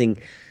causing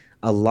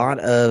a lot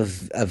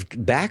of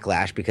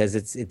backlash because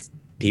it's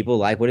people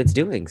like what it's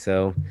doing.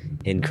 So,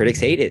 and critics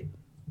hate it,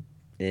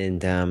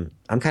 and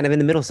I'm kind of in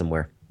the middle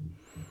somewhere.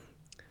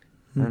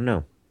 I don't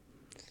know.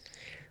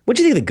 What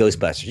do you think of the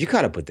Ghostbusters? You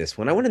caught up with this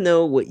one. I want to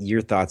know what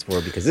your thoughts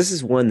were, because this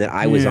is one that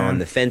I was on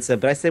the fence of,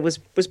 but I said was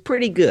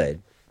pretty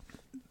good.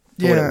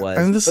 Yeah, it was.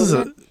 I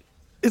mean,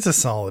 it's a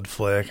solid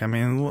flick. I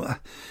mean,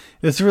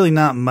 there's really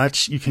not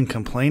much you can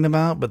complain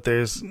about, but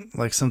there's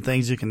like some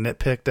things you can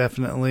nitpick,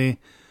 definitely.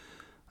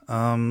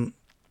 I mean,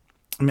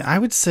 I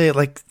would say,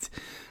 like,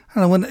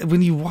 I don't know,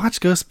 when you watch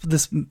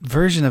this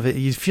version of it,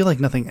 you feel like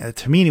nothing,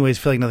 to me anyways,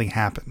 feel like nothing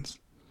happens.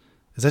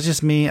 Is that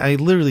just me? I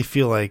literally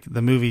feel like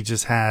the movie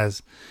just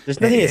has... There's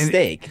nothing at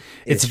stake.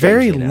 It's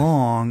very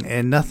long,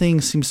 and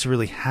nothing seems to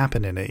really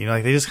happen in it. You know,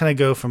 like they just kind of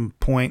go from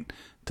point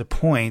to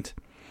point.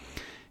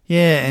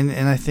 Yeah,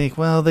 and I think,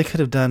 well, they could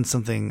have done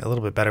something a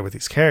little bit better with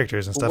these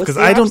characters and stuff. What's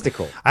Because the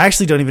obstacle? I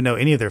actually don't even know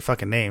any of their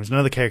fucking names. None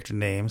of the character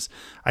names.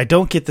 I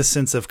don't get the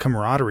sense of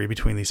camaraderie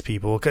between these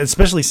people,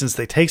 especially since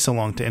they take so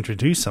long to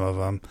introduce some of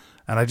them.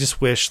 And I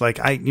just wish, like,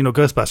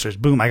 Ghostbusters,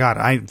 boom,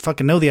 I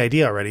fucking know the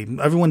idea already.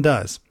 Everyone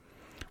does.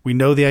 We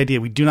know the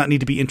idea. We do not need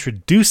to be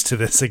introduced to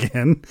this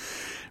again,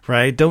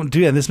 right? Don't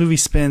do that. This movie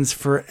spends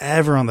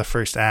forever on the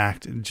first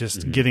act,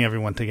 just getting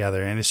everyone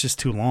together, and it's just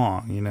too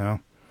long, you know?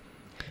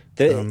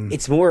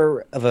 It's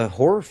more of a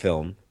horror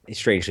film,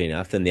 strangely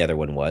enough, than the other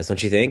one was,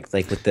 don't you think?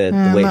 Like with the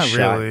way it's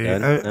shot. Really.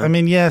 I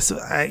mean, yes,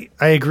 I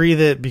agree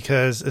that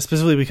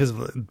specifically because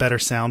of better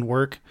sound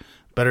work,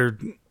 better,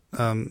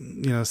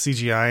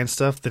 CGI and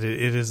stuff, that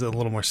it is a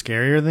little more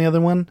scarier than the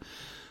other one.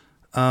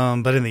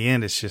 But in the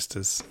end, it's just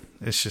as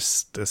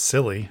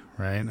silly,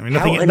 right? I mean,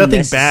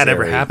 nothing bad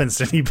ever happens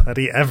to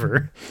anybody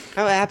ever.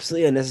 How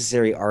absolutely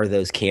unnecessary are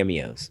those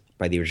cameos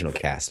by the original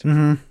cast?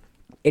 Mm-hmm.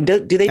 And do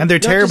they? And they're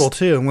terrible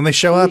too. And when they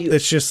show up,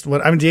 it's just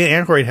what I mean.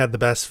 Dan Aykroyd had the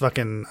best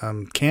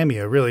fucking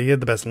cameo. Really, he had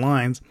the best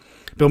lines.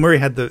 Bill Murray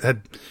had the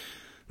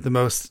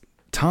most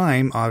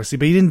time, obviously,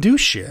 but he didn't do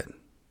shit.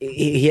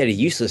 He had a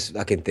useless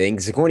fucking thing.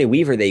 Sigourney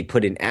Weaver they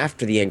put in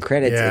after the end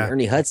credits, and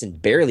Ernie Hudson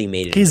barely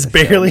made it. He's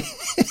barely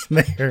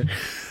there.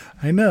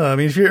 I know. I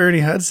mean, if you're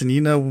Ernie Hudson,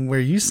 you know where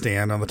you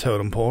stand on the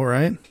totem pole,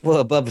 right? Well,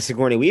 above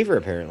Sigourney Weaver,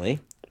 apparently.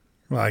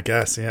 Well, I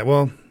guess, yeah.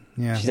 Well,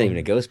 yeah. She's not even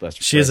a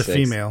Ghostbuster. She is a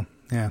female,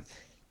 yeah.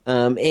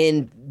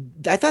 And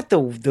I thought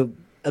the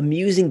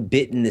amusing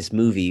bit in this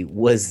movie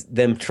was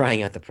them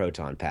trying out the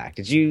proton pack.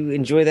 Did you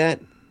enjoy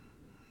that?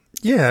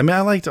 Yeah, I mean,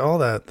 I liked all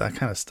that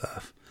kind of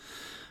stuff.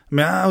 I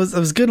mean, I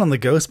was good on the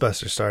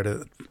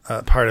Ghostbusters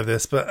part of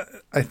this, but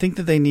I think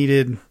that they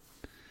needed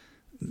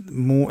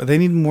more. They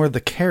needed more of the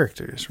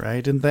characters,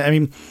 right? Didn't they? I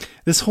mean,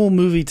 this whole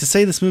movie, to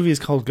say this movie is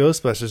called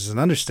Ghostbusters is an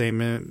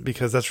understatement,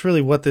 because that's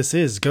really what this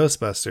is,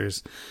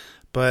 Ghostbusters.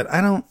 But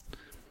I don't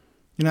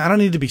I don't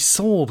need to be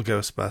sold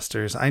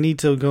Ghostbusters. I need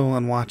to go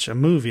and watch a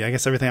movie. I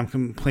guess everything I'm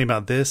complaining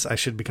about this, I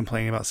should be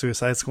complaining about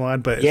Suicide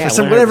Squad. But yeah,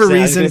 for whatever reason,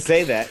 I was gonna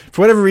say that.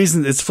 For whatever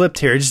reason, it's flipped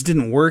here. It just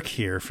didn't work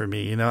here for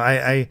me.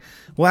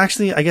 Well,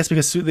 actually, I guess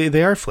because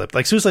they are flipped.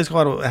 Like Suicide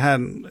Squad had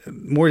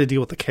more to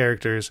deal with the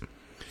characters.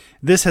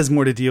 This has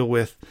more to deal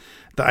with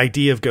the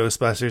idea of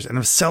Ghostbusters and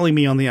of selling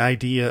me on the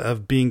idea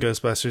of being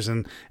Ghostbusters.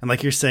 And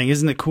like you're saying,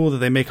 isn't it cool that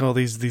they make all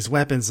these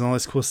weapons and all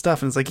this cool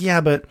stuff? And it's like,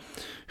 yeah, but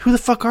who the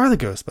fuck are the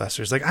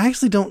Ghostbusters? Like, I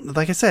actually don't,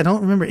 like I said, I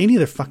don't remember any of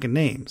their fucking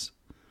names.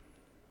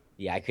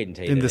 Yeah, I couldn't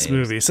tell you in this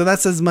movie. So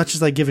that's as much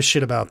as I give a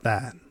shit about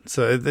that.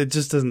 So it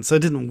just doesn't, so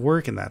it didn't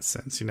work in that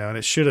sense, and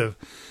it should have,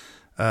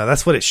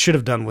 that's what it should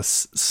have done,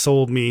 was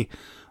sold me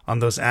on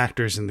those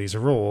actors in these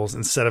roles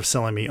instead of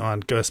selling me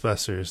on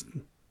Ghostbusters.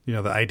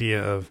 The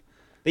idea of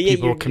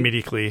people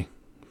comedically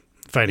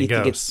fighting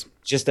ghosts.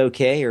 It's just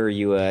okay, or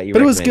you but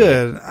it was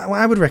good.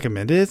 I would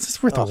recommend it.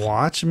 It's worth a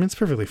watch. I mean, it's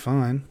perfectly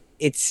fine.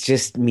 It's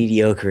just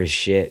mediocre as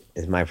shit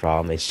is my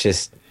problem. It's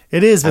just...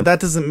 It is, but that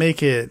doesn't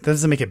make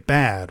it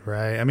bad,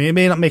 right? I mean, it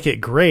may not make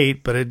it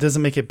great, but it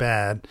doesn't make it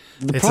bad.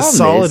 It's a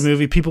solid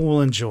movie. People will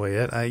enjoy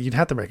it. You'd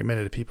have to recommend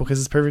it to people because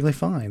it's perfectly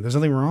fine. There's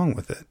nothing wrong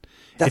with it.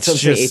 That's what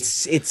I'm saying.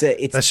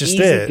 It's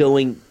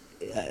easygoing.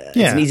 It's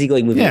an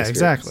easygoing movie. Yeah,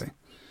 exactly.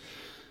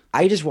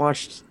 I just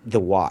watched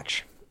The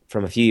Watch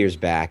from a few years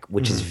back,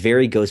 which is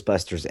very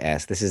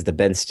Ghostbusters-esque. This is the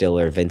Ben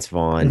Stiller, Vince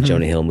Vaughn,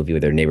 Jonah Hill movie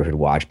with their neighborhood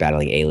watch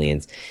battling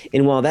aliens.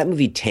 And while that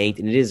movie tanked,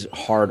 and it is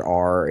hard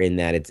R in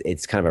that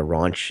it's kind of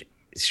a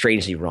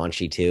strangely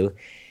raunchy too,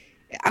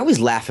 I was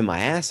laughing my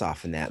ass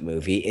off in that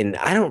movie. And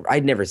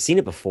I'd never seen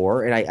it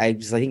before. And I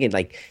was thinking,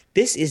 like,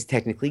 this is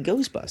technically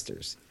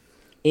Ghostbusters.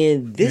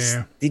 And this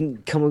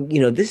didn't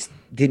this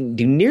didn't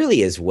do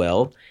nearly as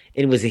well.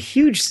 And it was a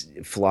huge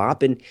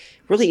flop. And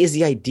really, is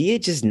the idea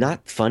just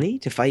not funny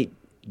to fight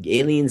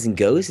aliens and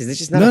ghosts? Is this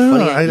just not a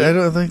funny idea? I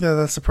don't think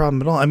that's the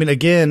problem at all. I mean,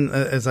 again,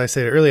 as I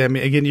said earlier,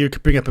 you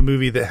could bring up a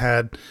movie that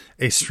had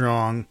a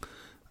strong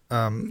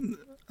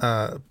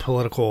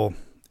political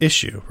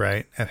issue,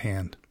 right, at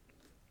hand.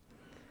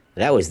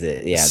 That was the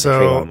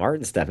Trayvon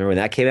Martin stuff. Remember when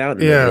that came out?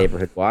 The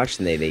neighborhood watch,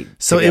 and they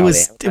so it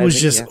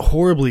was just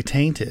horribly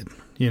tainted,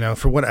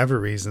 for whatever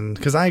reason.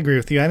 Because I agree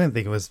with you, I didn't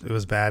think it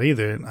was bad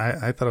either.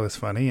 I thought it was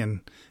funny, and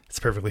it's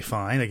perfectly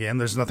fine. Again,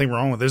 there's nothing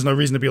wrong with it. There's no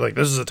reason to be like,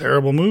 this is a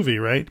terrible movie,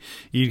 right?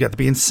 You got to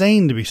be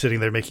insane to be sitting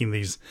there making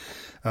these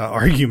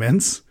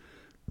arguments.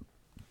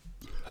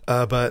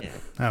 But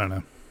I don't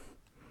know.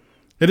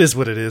 It is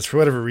what it is. For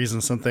whatever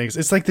reason, some things,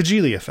 it's like the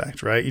Geely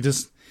effect, right?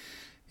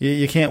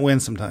 You can't win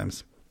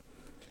sometimes.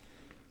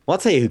 Well, I'll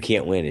tell you who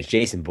can't win is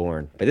Jason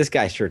Bourne, but this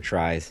guy sure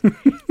tries.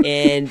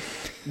 And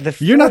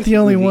you're not the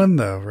only one,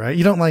 though, right?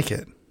 You don't like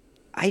it.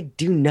 I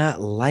do not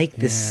like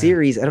this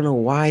series. I don't know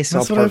why I saw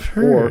That's what part I've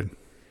heard. 4.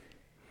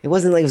 It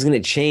wasn't like it was going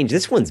to change.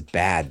 This one's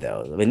bad,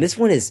 though. I mean, this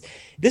one is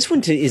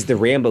the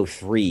Rambo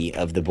 3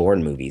 of the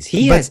Bourne movies.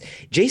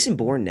 Jason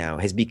Bourne now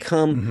has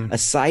become a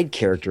side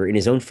character in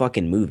his own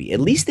fucking movie.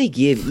 At least they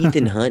give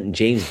Ethan Hunt and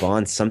James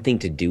Bond something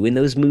to do in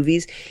those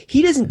movies.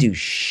 He doesn't do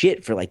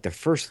shit for like the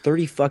first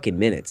 30 fucking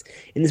minutes.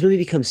 And this movie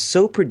becomes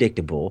so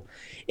predictable.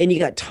 And you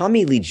got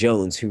Tommy Lee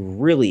Jones, who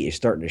really is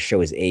starting to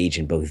show his age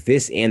in both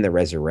this and The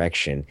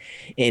Resurrection.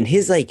 And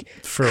his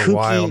for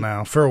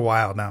a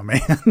while now,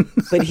 man.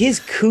 But his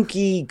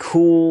kooky,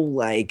 cool,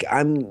 like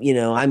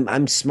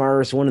I'm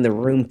smartest one in the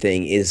room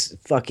thing is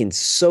fucking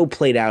so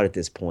played out at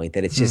this point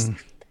that it's just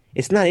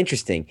it's not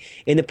interesting.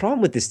 And the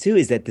problem with this too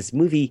is that this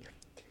movie,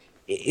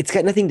 it's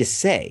got nothing to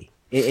say.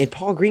 And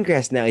Paul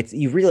Greengrass now,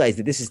 you realize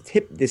that this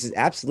is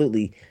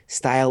absolutely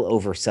style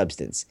over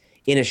substance.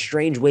 In a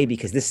strange way,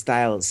 because this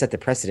style set the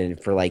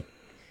precedent for like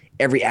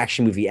every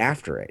action movie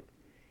after it.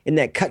 And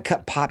that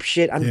cut pop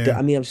shit,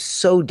 I'm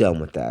so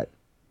done with that.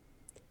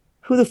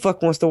 Who the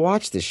fuck wants to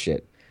watch this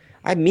shit?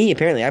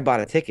 Apparently I bought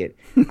a ticket.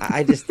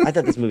 I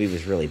thought this movie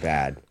was really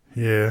bad.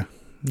 Yeah.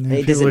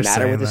 It doesn't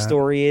matter what the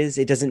story is.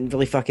 It doesn't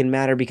really fucking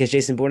matter because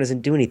Jason Bourne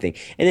doesn't do anything.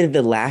 And then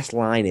the last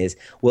line is,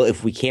 well,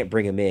 if we can't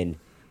bring him in,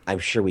 I'm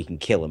sure we can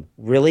kill him.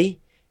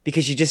 Really?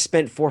 Because you just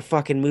spent 4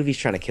 fucking movies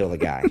trying to kill the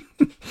guy.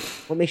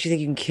 What makes you think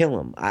you can kill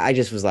him? I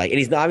just was like, and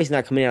he's obviously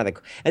not coming out of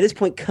at this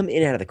point, come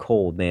in out of the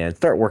cold, man.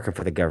 Start working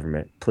for the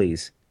government,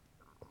 please.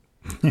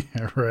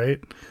 Yeah, right.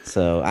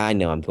 So I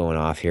know I'm going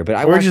off here,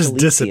 but or just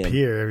Elysium.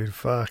 Disappear. I mean,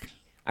 fuck.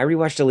 I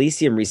rewatched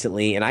Elysium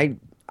recently, and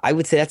I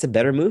would say that's a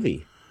better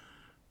movie.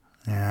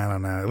 Yeah, I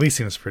don't know.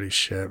 Elysium is pretty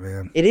shit,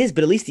 man. It is,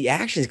 but at least the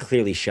action is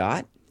clearly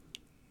shot.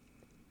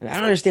 I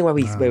don't understand why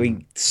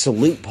we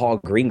salute Paul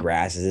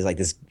Greengrass as like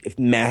this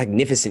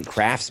magnificent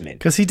craftsman.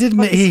 Because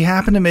he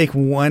happened to make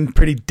one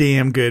pretty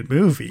damn good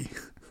movie.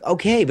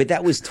 Okay, but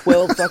that was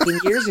 12 fucking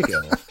years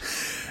ago.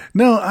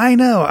 No, I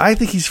know. I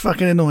think he's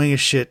fucking annoying as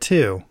shit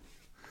too.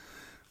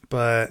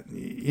 But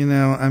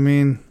I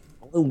mean,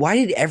 why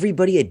did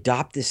everybody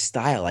adopt this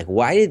style? Like,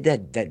 why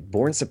did that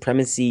Bourne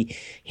Supremacy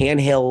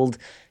handheld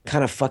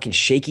kind of fucking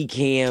shaky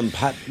cam,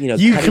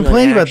 You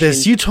complained about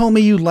this. You told me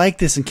you liked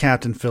this in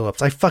Captain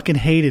Phillips. I fucking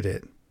hated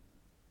it.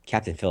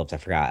 Captain Phillips. I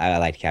forgot. I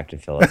liked Captain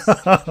Phillips.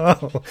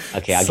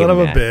 Okay, I'll Son give of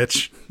him a that.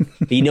 bitch.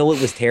 But you know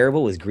what was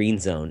terrible was Green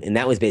Zone, and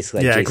that was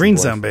basically like Jason Green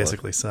Bourne Zone for-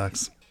 basically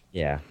sucks.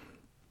 Yeah.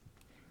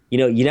 You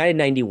know, United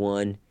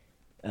 91,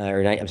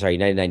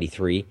 United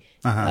 93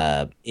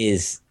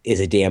 is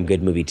a damn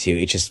good movie too.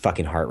 It's just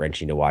fucking heart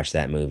wrenching to watch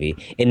that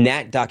movie. And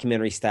that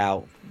documentary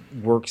style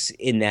works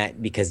in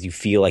that because you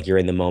feel like you're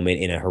in the moment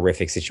in a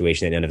horrific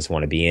situation that none of us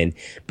want to be in.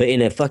 But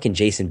in a fucking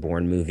Jason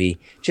Bourne movie,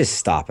 just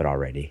stop it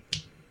already.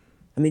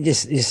 I mean,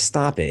 just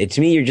stop it.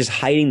 To me, you're just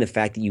hiding the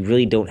fact that you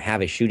really don't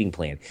have a shooting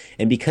plan.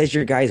 And because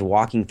your guy's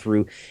walking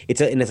through,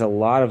 it's a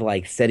lot of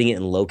like setting it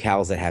in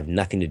locales that have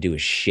nothing to do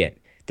with shit.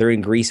 They're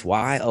in Greece.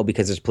 Why? Oh,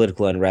 because there's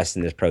political unrest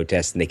and there's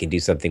protests and they can do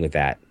something with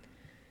that.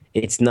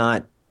 It's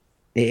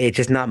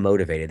just not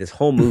motivated. This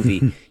whole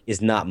movie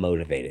is not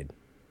motivated.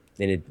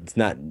 And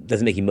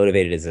doesn't make you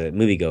motivated as a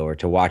moviegoer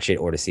to watch it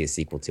or to see a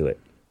sequel to it.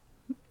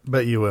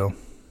 But you will.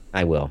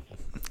 I will.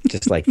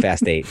 Just like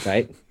Fast 8,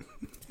 right?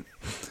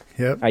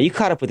 Yep. All right, you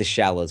caught up with The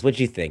Shallows. What'd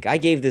you think? I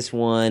gave this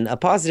one a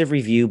positive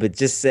review, but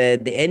just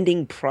said the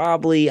ending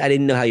probably, I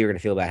didn't know how you were going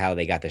to feel about how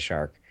they got the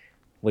shark.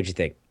 What'd you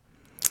think?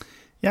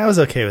 Yeah, I was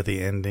okay with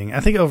the ending. I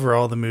think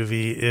overall the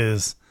movie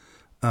is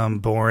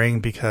boring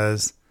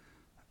because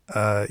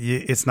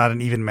it's not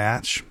an even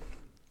match.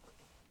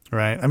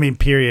 Right? I mean,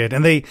 period.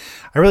 And I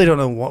really don't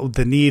know what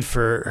the need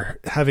for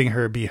having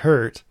her be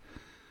hurt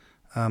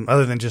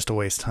other than just to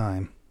waste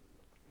time.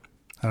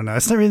 I don't know.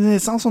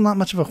 It's also not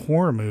much of a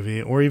horror movie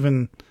or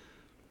even,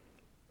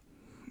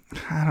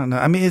 I don't know.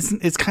 I mean,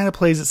 it's kind of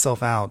plays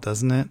itself out,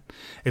 doesn't it?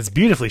 It's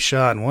beautifully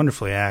shot and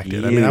wonderfully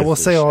acted. I mean, I will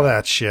say all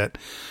that shit.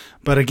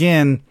 But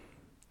again,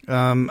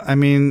 I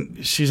mean,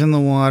 she's in the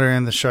water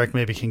and the shark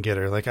maybe can get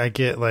her. Like, I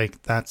get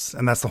like that's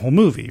the whole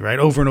movie, right?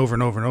 Over and over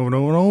and over and over and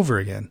over and over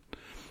again.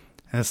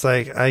 And it's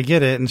like, I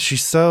get it. And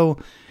it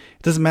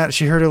doesn't matter.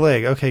 She hurt her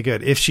leg. Okay,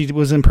 good. If she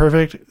was in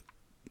perfect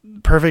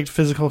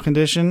physical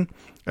condition,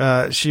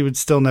 she would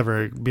still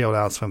never be able to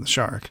outswim the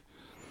shark.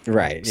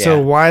 Right. Yeah. So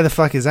why the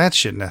fuck is that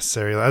shit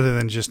necessary other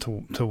than just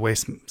to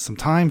waste some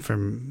time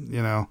from,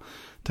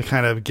 to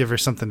kind of give her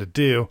something to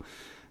do?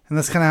 And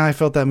that's kind of how I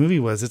felt that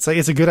movie was. It's like,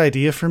 it's a good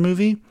idea for a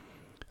movie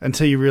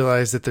until you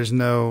realize that there's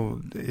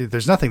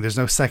nothing. There's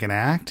no second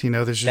act.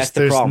 There's nothing in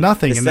that movie.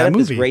 The setup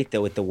is great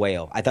though with the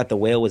whale. I thought the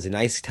whale was a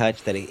nice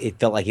touch that it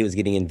felt like it was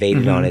getting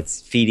invaded on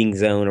its feeding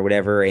zone or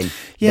whatever. And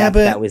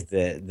that was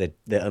the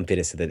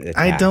impetus of the attack.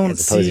 I don't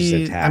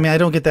see. I mean, I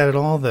don't get that at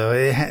all though.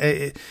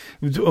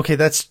 Okay,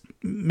 that's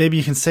maybe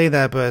you can say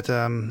that, but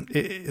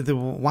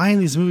why in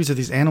these movies are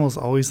these animals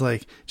always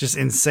like just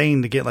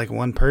insane to get like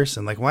one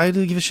person? Like, why do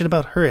they give a shit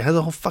about her? It has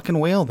a whole fucking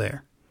whale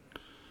there.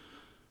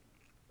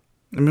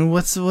 I mean,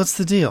 what's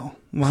the deal?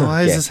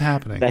 Why is this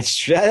happening? That's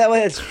true.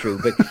 That's true.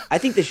 But I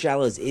think The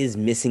Shallows is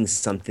missing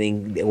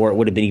something, or it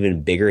would have been even a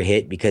bigger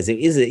hit because it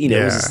is it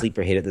was a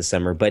sleeper hit at the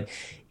summer. But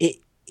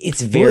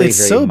it's very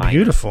so minor.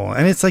 Beautiful,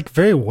 and it's like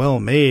very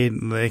well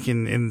made, like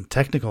in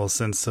technical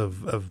sense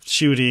of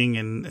shooting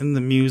and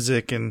the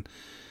music and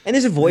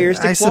there's a voyeuristic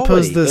I quality.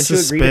 suppose the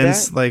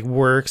suspense like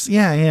works.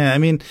 Yeah. I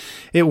mean,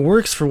 it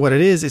works for what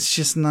it is. It's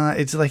just not.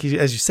 It's like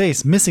as you say,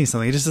 it's missing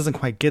something. It just doesn't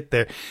quite get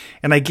there.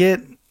 And I get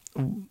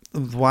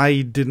why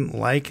you didn't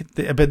like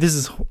but this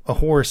is a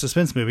horror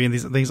suspense movie and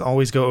these things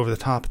always go over the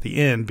top at the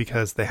end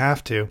because they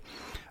have to,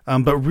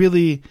 but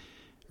really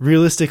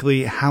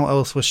realistically, how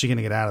else was she going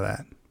to get out of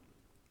that?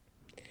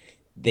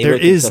 There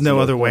is no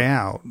other way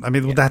out. I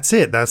mean, that's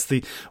it. That's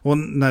they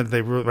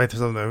write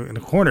themselves in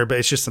a corner, but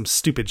it's just some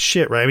stupid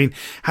shit, right? I mean,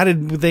 how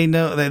did they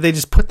know? They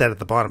just put that at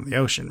the bottom of the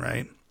ocean,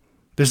 right?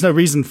 There's no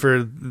reason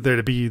for there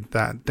to be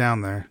that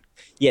down there.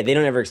 Yeah, they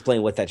don't ever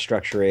explain what that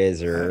structure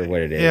is or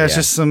what it is. Yeah, it's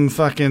just some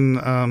fucking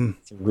some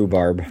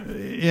rhubarb.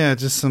 Yeah,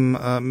 just some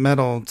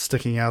metal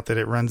sticking out that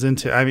it runs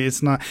into. I mean,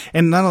 it's not,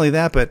 and not only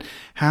that, but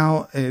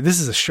how this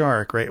is a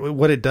shark, right?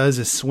 What it does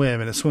is swim,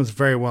 and it swims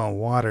very well in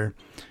water.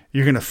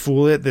 You're gonna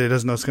fool it that it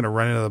doesn't know it's gonna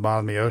run into the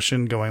bottom of the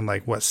ocean, going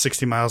like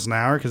 60 miles an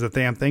hour, because the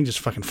damn thing just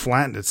fucking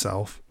flattened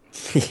itself.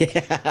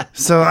 Yeah.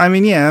 So I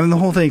mean, the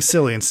whole thing's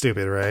silly and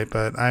stupid, right?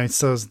 But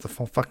so is the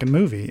whole fucking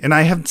movie, and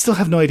I still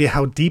have no idea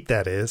how deep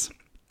that is.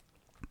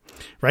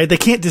 Right? They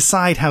can't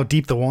decide how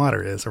deep the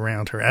water is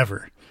around her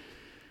ever.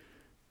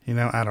 I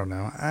don't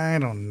know.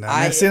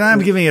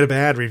 I'm giving it a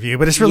bad review,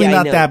 but it's really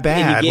not that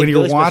bad when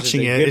you're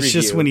watching it. It's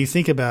just when you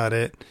think about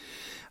it.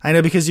 I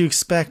know, because you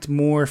expect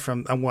more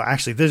from. Well,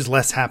 actually, there's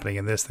less happening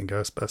in this than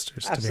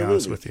Ghostbusters. Absolutely. To be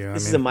honest with you,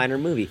 This is a minor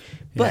movie,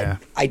 but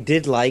I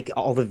did like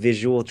all the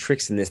visual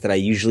tricks in this that I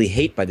usually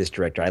hate by this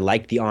director. I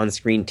like the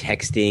on-screen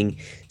texting,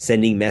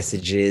 sending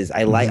messages.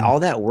 I like all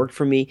that worked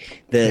for me.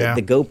 The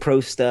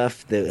GoPro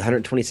stuff, the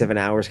 127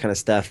 hours kind of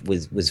stuff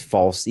was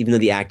false. Even though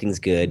the acting's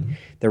good,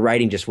 the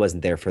writing just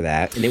wasn't there for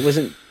that, and it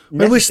wasn't.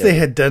 I wish they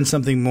had done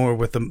something more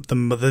with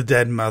the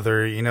dead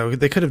mother.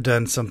 They could have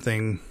done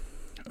something.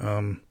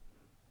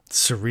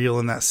 Surreal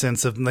in that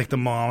sense of like the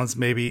mom's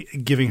maybe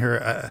giving her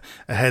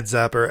a heads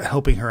up or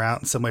helping her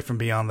out in some way from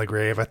beyond the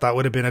grave. I thought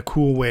would have been a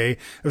cool way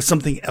of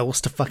something else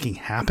to fucking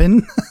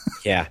happen.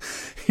 Yeah.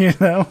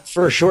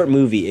 For a short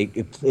movie,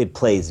 it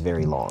plays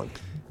very long.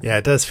 Yeah,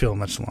 it does feel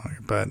much longer,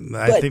 but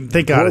I think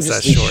thank God it's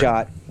that gorgeously short.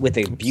 shot with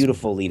a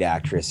beautiful lead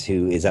actress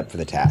who is up for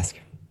the task.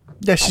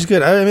 Yeah, she's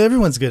good. I mean,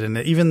 everyone's good in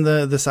it. Even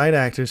the side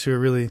actors who are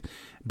really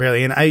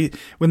barely. And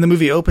when the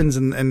movie opens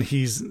and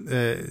he's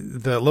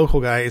the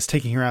local guy is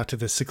taking her out to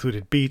the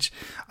secluded beach,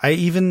 I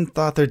even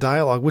thought their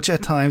dialogue, which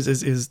at times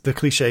is the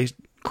cliche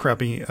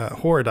crappy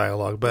horror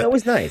dialogue, but that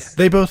was nice.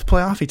 They both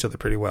play off each other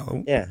pretty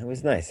well. Yeah, it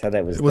was nice how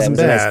that was. It wasn't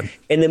bad. Nice.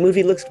 And the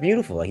movie looks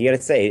beautiful. Like, you got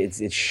to say,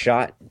 it's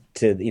shot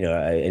to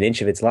an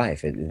inch of its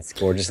life. It's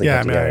gorgeously.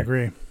 Yeah, put together. I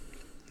agree.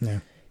 Yeah.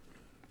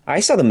 I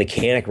saw The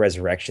Mechanic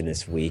Resurrection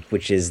this week,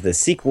 which is the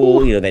sequel,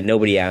 that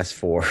nobody asked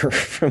for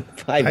from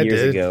 5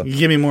 years ago. You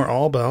give me more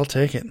all, but I'll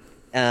take it.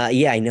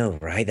 Yeah, I know,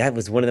 right? That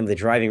was one of the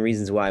driving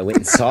reasons why I went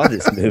and saw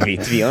this movie,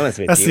 to be honest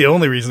with you. That's the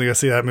only reason to go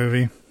see that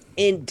movie.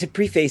 And to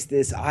preface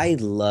this, I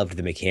loved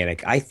The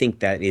Mechanic. I think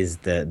that is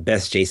the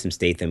best Jason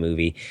Statham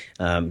movie,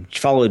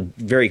 followed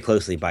very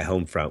closely by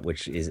Homefront,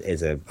 which is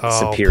a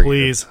superior. Oh,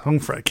 please.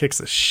 Homefront kicks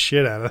the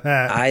shit out of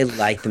that. I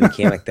like The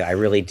Mechanic, though. I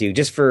really do,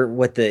 just for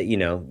what the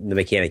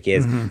Mechanic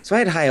is. Mm-hmm. So I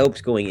had high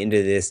hopes going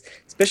into this,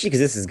 especially because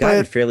this has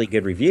gotten fairly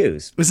good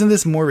reviews. Wasn't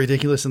this more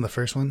ridiculous than the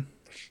first one?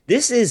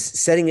 This is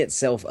setting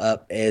itself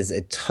up as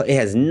it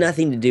has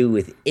nothing to do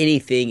with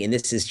anything, and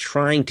this is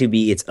trying to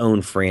be its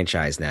own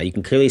franchise now. You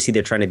can clearly see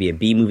they're trying to be a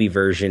B-movie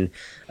version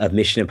of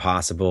Mission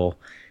Impossible.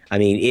 I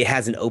mean, it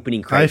has an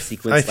opening credit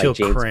sequence like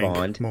James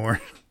Bond. More.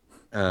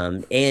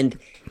 And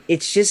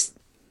it's just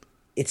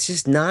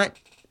not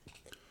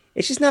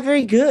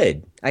very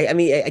good. I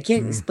mean, I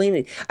can't explain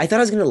it. I thought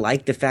I was going to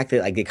like the fact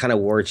that it kind of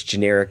wore its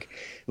generic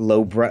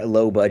low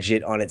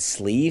budget on its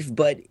sleeve,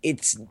 but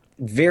it's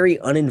very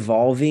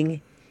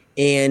uninvolving.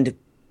 And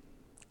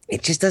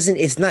it just doesn't.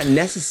 It's not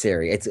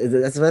necessary. That's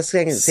the best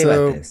I can say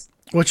about this.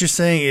 What you're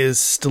saying is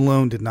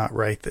Stallone did not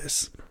write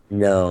this.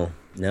 No,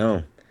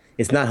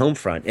 it's not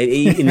Homefront. And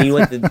you know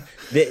what?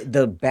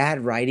 The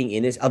bad writing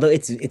in this, although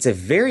it's a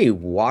very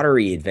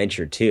watery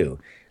adventure too,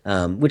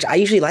 which I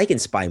usually like in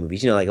spy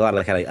movies. Like a lot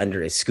of kind of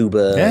under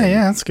scuba.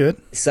 Yeah, that's good.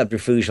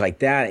 Subterfuge like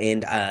that,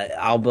 and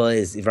Alba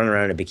is running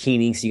around in a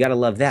bikini, so you got to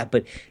love that.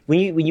 But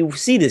when you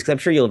see this, because I'm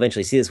sure you'll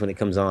eventually see this when it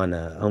comes on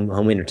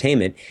home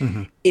entertainment,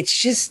 it's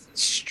just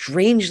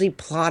strangely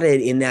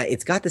plotted in that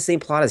it's got the same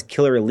plot as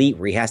Killer Elite,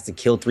 where he has to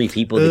kill 3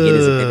 people to get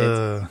his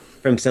independence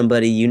from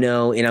somebody,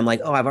 and I'm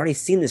like, oh, I've already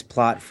seen this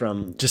plot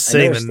from just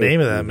saying the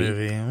name of that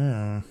movie.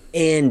 Yeah.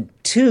 And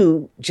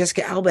 2,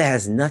 Jessica Alba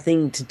has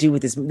nothing to do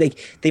with this.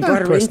 They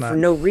brought her in for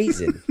no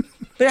reason.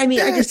 But I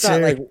mean, I just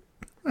thought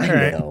I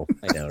know,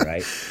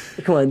 right?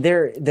 But come on,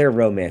 their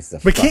romance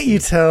is But can't you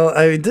tell?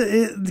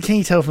 Can't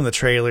you tell from the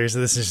trailers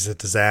that this is just a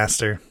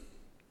disaster?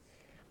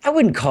 I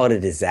wouldn't call it a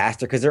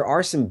disaster because there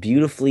are some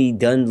beautifully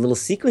done little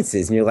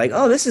sequences, and you're like,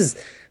 oh, this is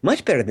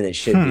much better than it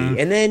should be.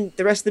 And then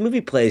the rest of the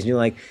movie plays, and you're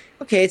like,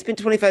 okay, it's been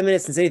 25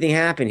 minutes since anything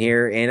happened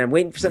here, and I'm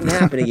waiting for something to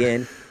happen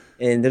again.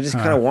 And they're just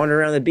kind of wandering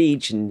around the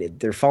beach, and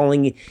they're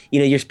falling.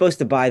 You're supposed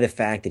to buy the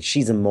fact that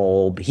she's a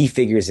mole, but he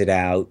figures it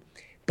out.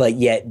 But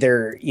yet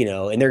they're,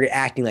 and they're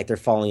acting like they're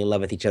falling in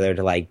love with each other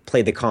to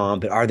play the calm.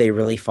 But are they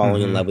really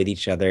falling in love with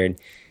each other? And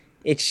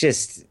it's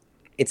just,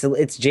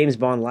 it's James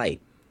Bond light.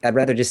 I'd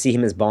rather just see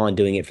him as Bond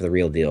doing it for the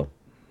real deal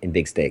in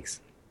big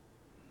stakes.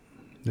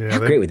 Yeah, how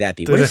great would that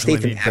be? What if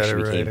Statham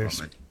actually became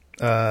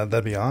Bond?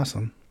 That'd be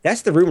awesome.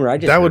 That's the rumor I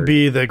just heard. That would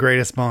be the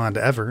greatest Bond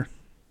ever.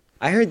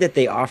 I heard that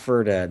they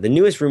offered the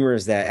newest rumor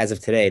is that as of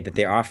today that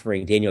they're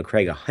offering Daniel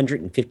Craig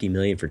 $150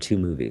 million for 2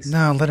 movies.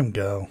 No, let him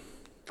go.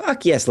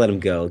 Fuck yes, let him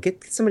go.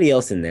 Get somebody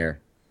else in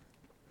there.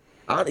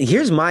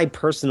 Here's my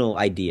personal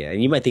idea,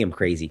 and you might think I'm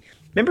crazy.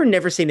 Remember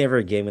Never Say Never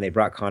Again when they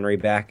brought Connery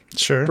back?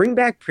 Sure. Bring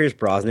back Pierce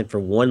Brosnan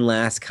for one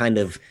last kind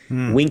of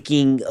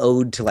winking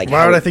ode to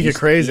Why would I think you're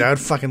crazy? I would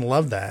fucking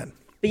love that.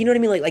 But you know what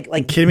I mean?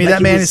 Like kidding me?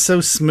 That man is so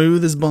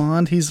smooth as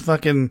Bond. He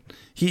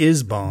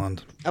is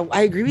Bond.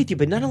 I agree with you,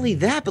 but not only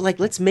that, but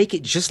let's make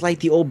it just like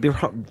the old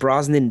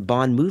Brosnan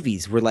Bond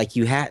movies, where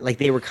you had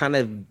they were kind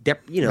of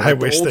I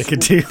wish they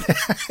could do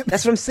that.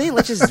 That's what I'm saying.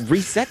 Let's just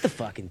reset the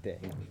fucking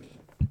thing.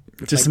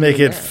 Just make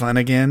it fun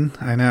again.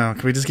 I know.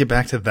 Can we just get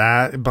back to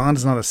that? Bond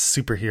is not a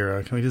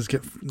superhero. Can we just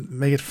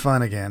make it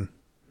fun again?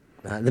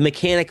 The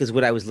Mechanic is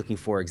what I was looking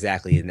for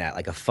exactly in that,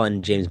 like a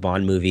fun James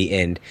Bond movie,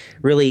 and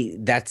really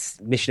that's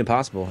Mission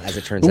Impossible as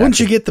it turns out. Wouldn't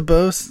you get the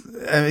both?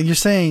 You're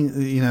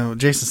saying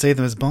Jason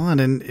Statham as Bond,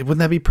 and wouldn't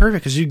that be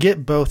perfect? Because you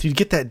get both. You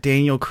get that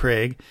Daniel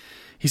Craig.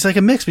 He's like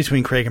a mix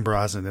between Craig and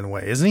Brosnan in a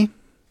way, isn't he?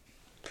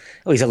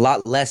 Oh, he's a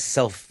lot less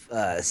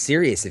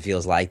self-serious, it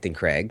feels like, than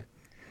Craig.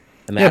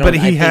 I mean, yeah, but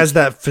he has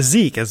that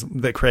physique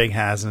that Craig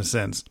has in a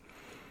sense.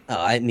 Oh,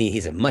 I mean,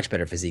 he's a much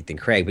better physique than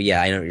Craig, but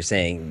yeah, I know what you're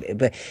saying.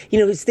 But,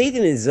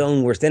 Statham is his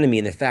own worst enemy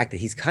in the fact that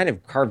he's kind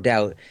of carved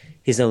out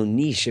his own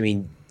niche. I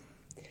mean,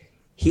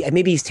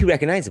 maybe he's too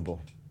recognizable,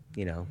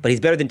 but he's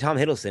better than Tom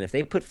Hiddleston. If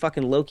they put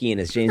fucking Loki in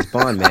as James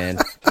Bond, man,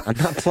 I'm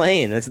not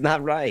playing. That's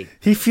not right.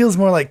 He feels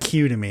more like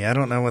Q to me. I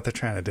don't know what they're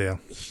trying to do.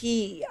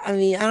 I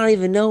don't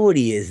even know what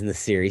he is in the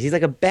series. He's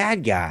like a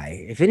bad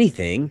guy, if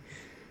anything.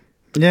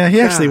 Yeah,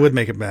 he actually would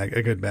make a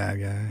good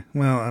bad guy.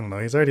 Well, I don't know.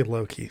 He's already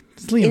Loki.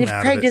 Just leave And him if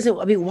out Craig of it. doesn't,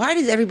 I mean, why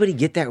does everybody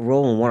get that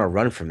role and want to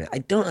run from it? I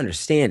don't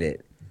understand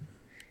it.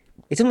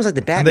 It's almost like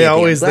the Batman. They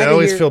always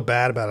thing. feel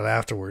bad about it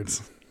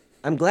afterwards.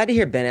 I'm glad to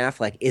hear Ben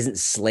Affleck isn't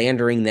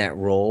slandering that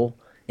role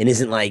and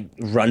isn't like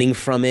running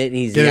from it. And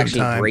he's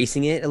actually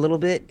embracing it a little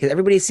bit, because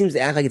everybody seems to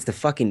act like it's the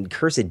fucking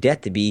curse of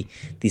death to be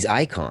these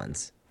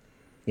icons,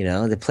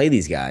 to play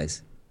these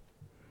guys.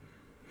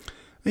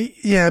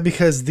 Yeah,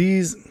 because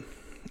these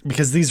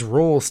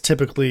roles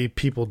typically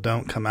people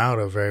don't come out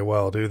of very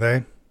well, do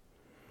they?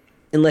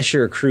 Unless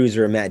you're a Cruise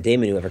or a Matt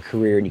Damon who have a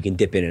career and you can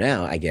dip in and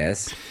out, I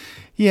guess.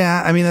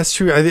 Yeah, I mean, that's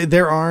true.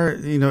 There are,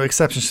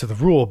 exceptions to the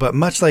rule, but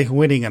much like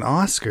winning an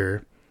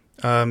Oscar,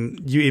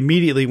 you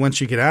immediately,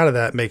 once you get out of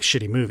that, make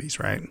shitty movies,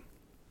 right?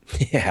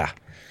 Yeah.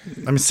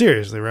 I mean,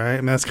 seriously, right? I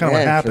mean, that's kind of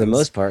what happens. For the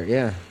most part,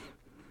 yeah.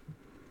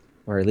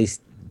 Or at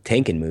least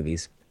tanking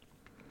movies.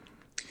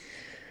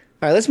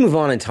 All right, let's move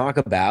on and talk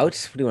about,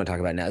 what do you want to talk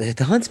about now?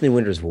 The Huntsman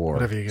Winter's War.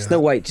 Whatever you got. Snow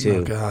White 2.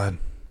 Oh, God.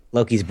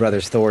 Loki's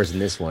brother's Thor's in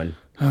this one.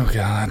 Oh,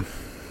 God.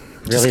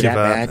 Really that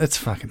bad? It's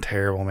fucking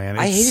terrible, man.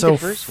 It's I hated so the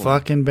first one.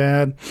 fucking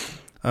bad.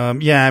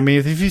 Yeah, I mean,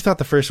 if you thought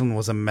the first one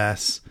was a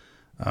mess,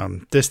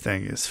 this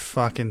thing is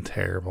fucking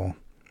terrible.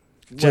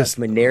 Just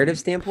from a narrative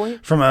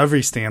standpoint? From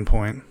every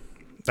standpoint.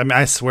 I mean,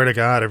 I swear to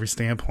God, every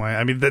standpoint.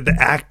 I mean, the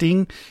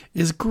acting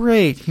is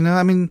great.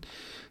 I mean,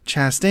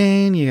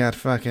 Chastain, you got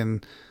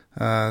fucking,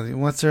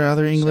 what's her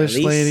other English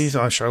Charlize? ladies?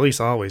 Oh, Charlize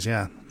always,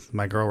 yeah.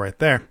 My girl right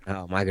there.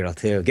 Oh, my girl,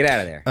 too. Get out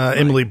of there.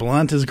 Emily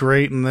Blunt is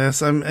great in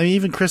this. I mean,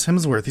 even Chris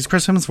Hemsworth. He's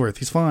Chris Hemsworth.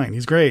 He's fine.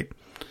 He's great.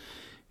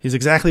 He's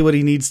exactly what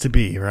he needs to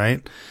be,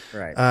 right?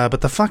 Right.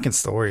 But the fucking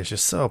story is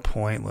just so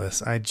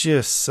pointless. It's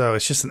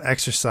just an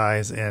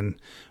exercise in,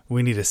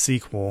 we need a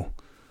sequel.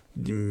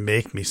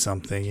 Make me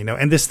something,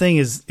 And this thing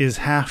is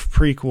half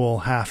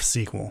prequel, half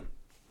sequel.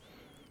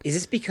 Is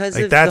this because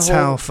like of that's the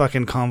whole... how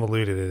fucking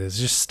convoluted it is.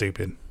 Just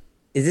stupid.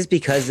 Is this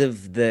because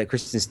of the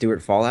Kristen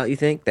Stewart fallout, you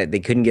think? That they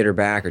couldn't get her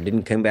back or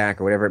didn't come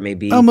back or whatever it may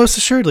be? Oh, most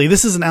assuredly.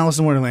 This is an Alice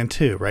in Wonderland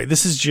 2, right?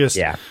 This is just,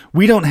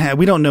 we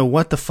don't know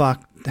what the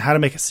fuck, how to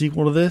make a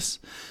sequel to this,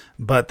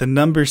 but the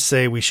numbers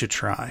say we should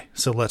try.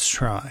 So let's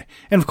try.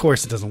 And of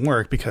course it doesn't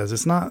work because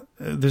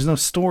there's no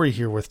story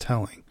here worth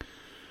telling.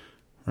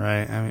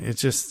 Right? I mean, it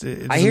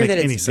doesn't I hear make that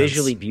any it's sense.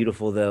 visually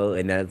beautiful, though,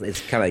 and that it's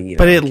kind of,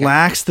 But it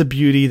lacks the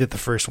beauty that the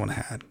first one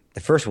had.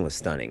 The first one was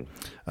stunning.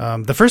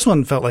 The first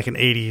one felt like an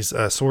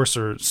 80s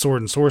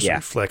sword and sorcery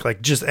flick.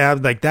 Like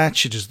like that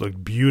shit just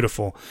looked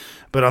beautiful.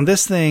 But on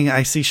this thing,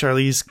 I see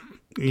Charlize,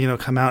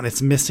 come out and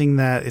it's missing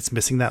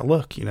that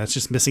look. It's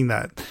just missing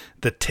that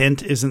the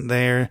tint isn't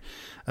there.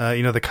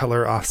 The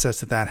color offsets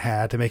that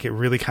had to make it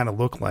really kind of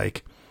look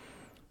like,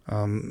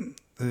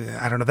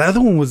 I don't know. The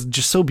other one was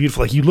just so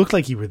beautiful. Like you looked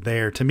like you were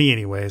there to me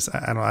anyways.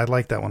 I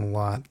like that one a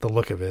lot. The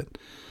look of it.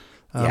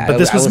 But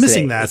this was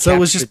missing that. So it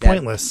was just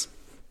pointless.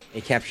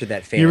 It captured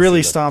that fantasy. You really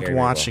look stopped very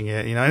watching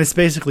it, and it's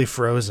basically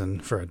Frozen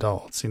for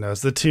adults.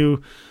 It's the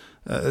two.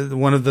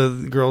 One of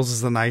the girls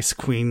is the nice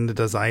queen that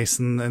does ice,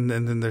 and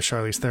then there's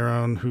Charlize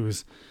Theron,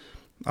 who's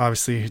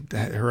obviously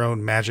her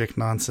own magic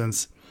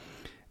nonsense.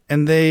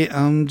 And they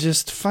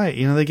just fight.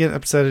 They get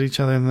upset at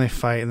each other, and they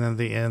fight, and then at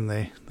the end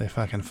they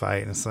fucking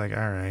fight, and it's like,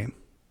 all right.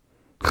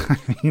 I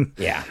mean,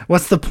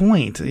 what's the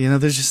point?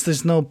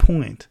 There's no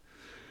point.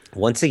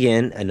 Once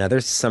again,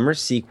 another summer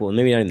sequel,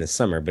 maybe not in the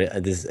summer,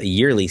 but this a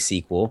yearly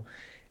sequel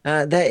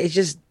that is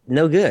just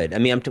no good. I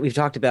mean, we've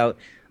talked about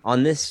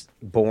on this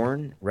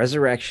Bourne,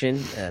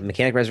 Resurrection,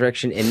 Mechanic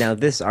Resurrection, and now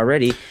this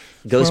already,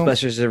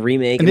 Ghostbusters is a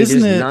remake, and it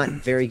is not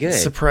very good.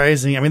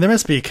 Surprising. I mean, there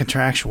must be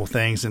contractual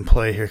things in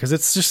play here, because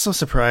it's just so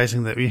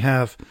surprising that we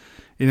have,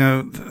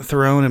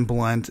 Theron and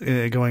Blunt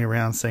going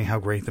around saying how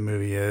great the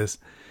movie is.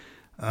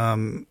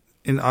 And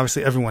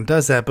obviously everyone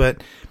does that,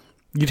 but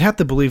you'd have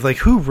to believe,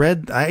 like,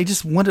 I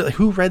just wonder, like,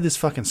 who read this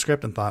fucking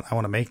script and thought, I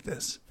want to make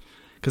this?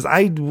 Because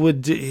it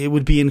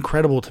would be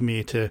incredible to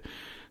me to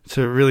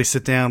really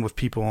sit down with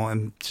people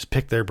and just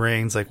pick their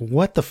brains. Like,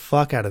 what the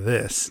fuck out of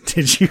this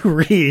did you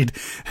read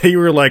that you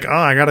were like, oh,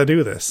 I got to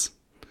do this?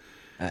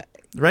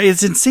 Right?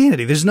 It's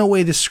insanity. There's no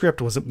way this script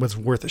was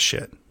worth a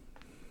shit.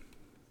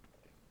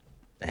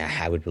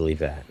 I would believe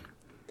that.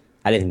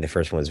 I didn't think the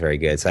first one was very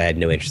good, so I had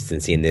no interest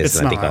in seeing this.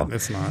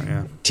 It's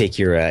not. Take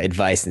your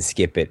advice and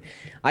skip it.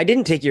 I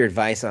didn't take your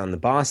advice on The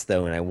Boss,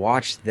 though, and I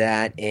watched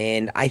that,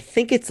 and I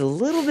think it's a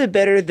little bit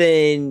better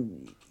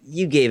than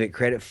you gave it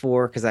credit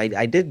for, because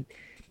I did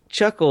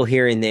chuckle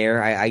here and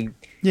there. I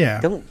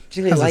don't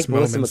really like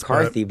Melissa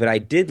McCarthy, but I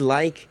did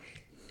like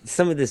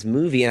some of this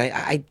movie, and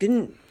I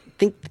didn't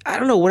think, I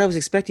don't know what I was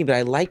expecting, but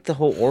I liked the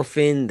whole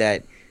orphan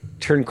that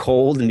turned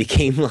cold and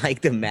became like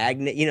the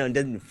magnet, and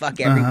doesn't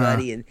fuck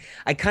everybody. And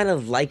I kind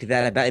of liked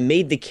that about it.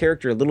 Made the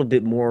character a little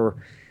bit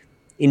more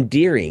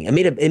endearing. It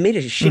made a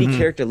shitty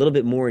character a little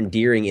bit more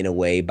endearing in a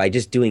way by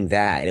just doing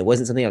that. And it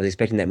wasn't something I was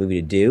expecting that movie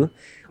to do.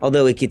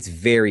 Although it gets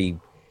very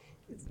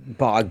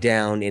bogged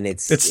down and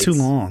it's too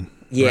long.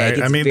 Yeah, right? it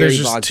gets I mean, very there's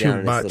just bogged too down in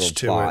its much little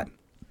to plot. it.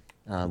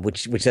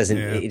 which doesn't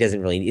it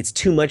doesn't really, it's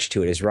too much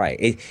to it is right.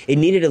 It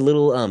needed a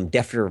little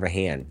defter of a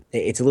hand.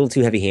 It's a little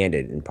too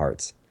heavy-handed in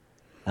parts.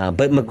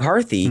 But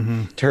McCarthy,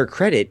 to her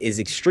credit, is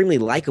extremely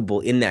likable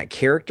in that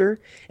character.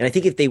 And I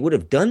think if they would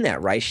have done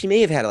that right, she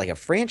may have had like a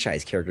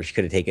franchise character she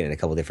could have taken in a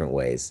couple different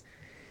ways.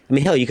 I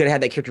mean, hell, you could have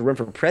had that character run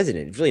for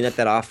president. It's really not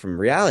that off from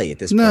reality at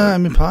this point. No, I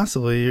mean,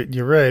 possibly.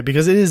 You're right,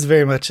 because it is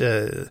very much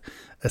a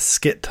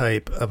skit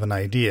type of an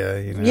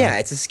idea. You know? Yeah,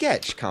 it's a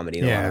sketch comedy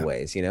in a lot of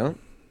ways, you know?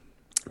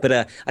 But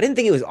I didn't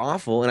think it was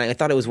awful, and I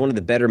thought it was one of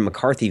the better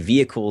McCarthy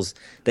vehicles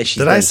that she's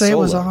done Did I say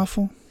solo. it was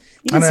awful?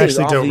 You didn't say it was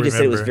actually awful, don't you just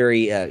said it was remember.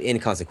 very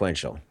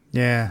inconsequential.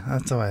 Yeah,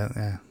 that's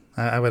why.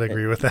 I would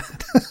agree with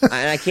that. And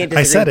I can't disagree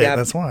I said with it, that,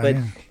 that's why.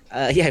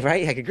 But, yeah.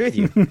 Right? I could agree with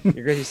you. You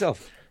agree with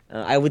yourself.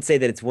 I would say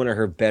that it's one of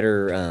her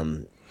better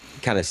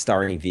kind of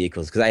starring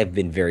vehicles, because I have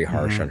been very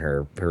harsh on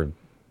her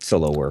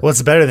solo work. Well,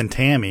 it's better than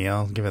Tammy,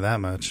 I'll give it that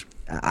much.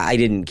 I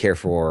didn't care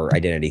for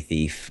Identity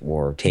Thief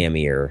or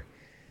Tammy or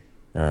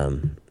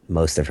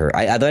most of her.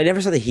 I never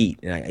saw The Heat,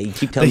 and you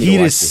keep telling The me to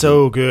Heat watch is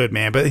so good,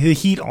 man. But The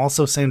Heat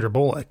also Sandra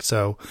Bullock,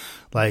 so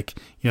like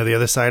the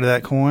other side of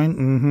that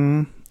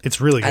coin. It's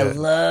really good. I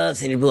love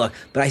Sandra Bullock,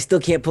 but I still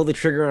can't pull the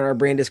trigger on Our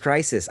Brandis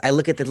Crisis. I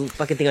look at the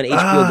fucking thing on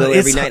HBO Go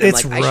every night, and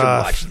I'm like,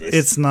 rough. I should watch this.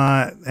 It's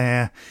not.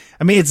 I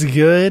mean, it's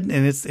good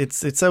and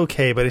it's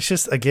okay, but it's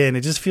just, again,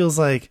 it just feels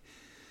like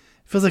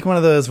one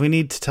of those, we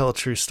need to tell a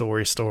true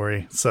story,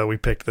 so we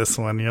picked this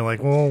one. And you're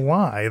like, well,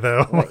 why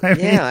though?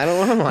 I don't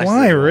want to watch.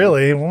 Why this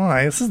really?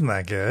 Why? This isn't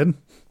that good.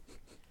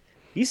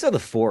 You saw The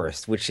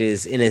Forest, which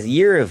is in a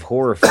year of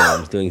horror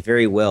films doing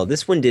very well.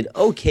 This one did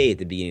okay at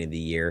the beginning of the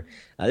year.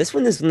 This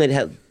one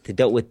that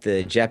dealt with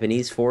the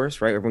Japanese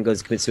forest, right? Everyone goes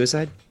to commit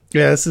suicide.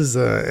 Yeah, this is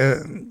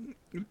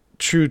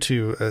true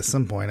to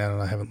some point. I don't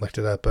know. I haven't looked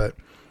it up, but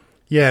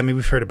yeah, I mean,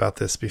 we've heard about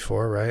this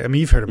before, right? I mean,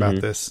 you've heard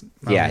about this.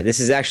 Yeah, this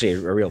is actually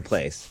a real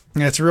place.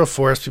 Yeah, it's a real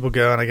forest. People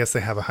go, and I guess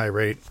they have a high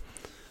rate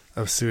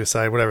of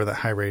suicide, whatever that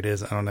high rate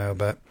is. I don't know,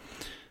 but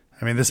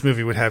I mean, this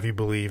movie would have you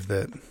believe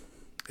that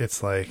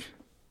it's like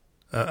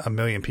a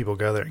million people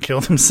go there and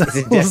kill themselves.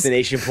 It's a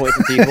destination point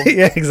for people.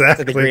 Yeah, exactly. It's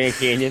like the Grand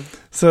Canyon.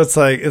 So it's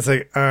like,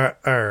 all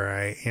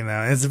right,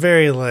 it's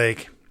very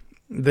like,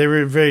 they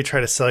were very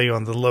try to sell you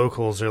on the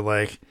locals are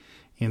like,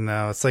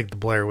 it's like the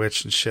Blair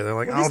Witch and shit. They're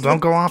like, don't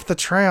go off the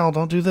trail.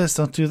 Don't do this.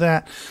 Don't do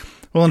that.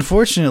 Well,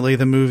 unfortunately,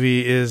 the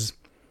movie is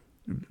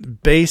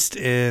based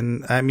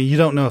in, I mean, you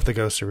don't know if the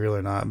ghosts are real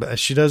or not, but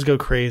she does go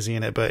crazy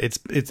in it, but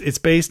it's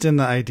based in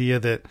the idea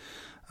that,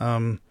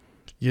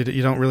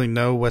 you don't really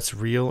know what's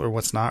real or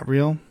what's not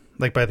real,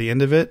 like by the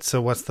end of it.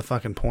 So what's the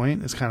fucking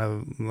point? It's kind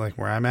of like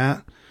where I'm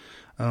at.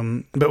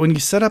 But when you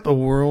set up a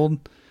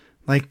world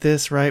like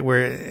this, right,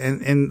 where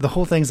and the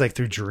whole thing's like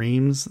through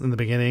dreams in the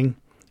beginning,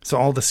 so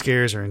all the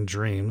scares are in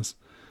dreams,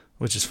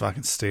 which is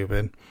fucking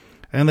stupid.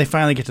 And then they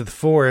finally get to the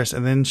forest,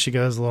 and then she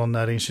goes a little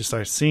nutty, and she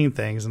starts seeing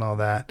things and all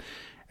that.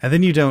 And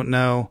then you don't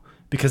know,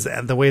 because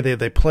the way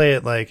they play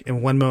it, like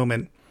in one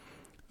moment,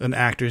 an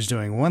actor's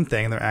doing one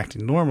thing and they're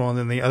acting normal, and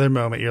then the other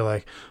moment you're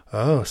like,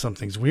 oh,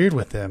 something's weird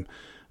with them.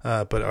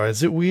 But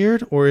is it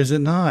weird or is it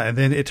not? And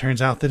then it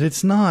turns out that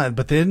it's not.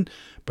 But then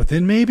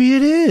maybe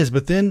it is.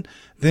 But then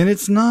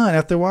it's not.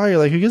 After a while, you're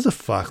like, who gives a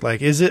fuck?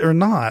 Like, is it or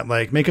not?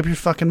 Like, make up your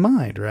fucking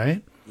mind,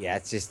 right? Yeah,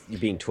 it's just you're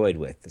being toyed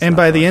with. And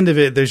by the end of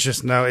it, there's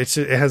just no. It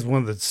has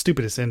one of the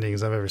stupidest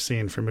endings I've ever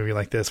seen for a movie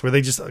like this, where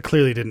they just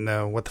clearly didn't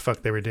know what the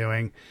fuck they were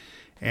doing,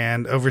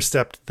 and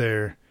overstepped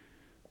their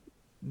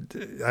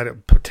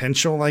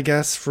potential, I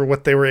guess, for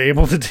what they were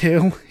able to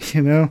do.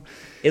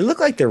 It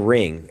looked like The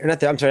Ring, or not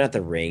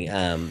the Ring.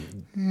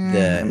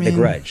 The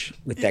Grudge,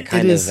 with that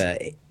kind of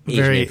Asian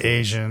very influence.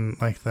 Asian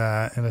like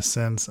that in a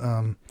sense.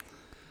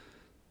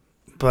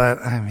 But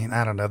I mean,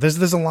 I don't know.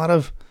 There's a lot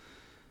of,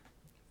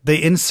 they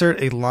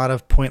insert a lot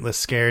of pointless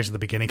scares at the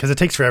beginning because it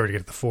takes forever to get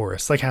to the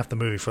forest. Like half the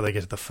movie before they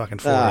get to the fucking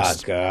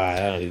forest. Oh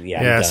god,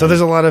 yeah. So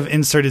there's a lot of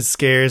inserted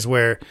scares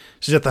where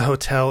she's at the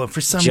hotel and for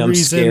some jump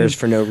reason, scares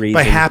for no reason,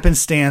 by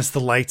happenstance,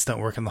 the lights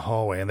don't work in the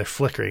hallway and they're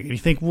flickering. And you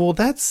think, well,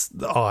 that's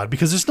odd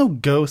because there's no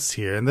ghosts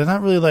here and they're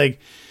not really like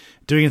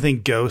doing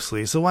anything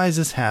ghostly. So why is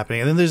this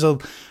happening? And then there's a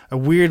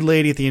weird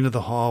lady at the end of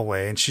the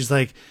hallway and she's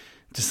like,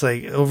 just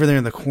like over there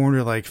in the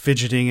corner, like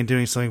fidgeting and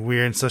doing something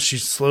weird. And so she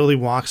slowly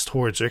walks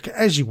towards her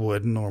as you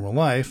would in normal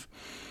life.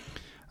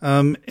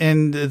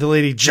 And the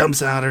lady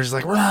jumps out and she's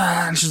like,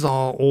 rah! And she's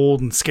all old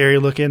and scary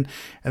looking.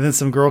 And then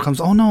some girl comes,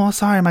 oh no,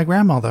 sorry, my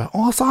grandmother.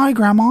 Oh, sorry,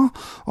 grandma.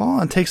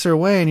 Oh, and takes her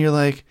away. And you're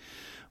like,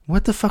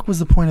 what the fuck was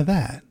the point of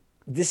that?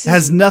 This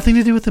has nothing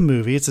to do with the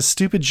movie. It's a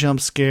stupid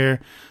jump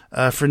scare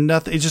for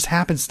nothing. It just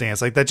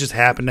happenstance. Like that just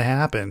happened to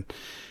happen.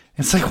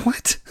 It's like,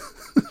 what?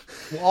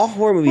 Well, all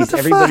horror movies,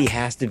 everybody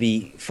has to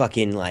be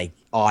fucking like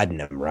odd in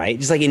them, right?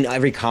 Just like in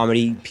every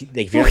comedy,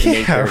 like if you're not the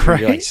main character,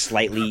 you're like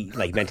slightly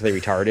like mentally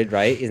retarded,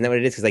 right? Isn't that what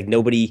it is? Because like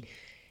nobody,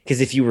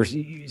 because if you were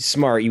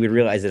smart, you would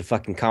realize that a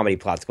fucking comedy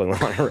plot's going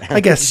on around.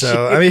 I guess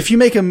so. I mean, if you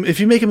make a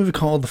movie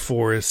called The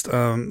Forest,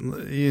 go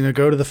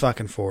to the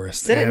fucking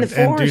forest and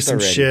do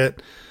some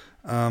shit.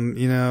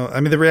 You know, I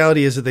mean, the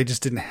reality is that they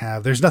just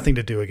there's nothing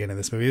to do again in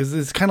this movie.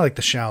 It's kind of like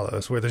The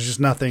Shallows, where there's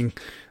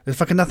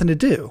fucking nothing to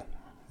do,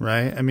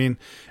 right? I mean,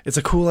 it's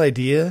a cool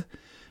idea,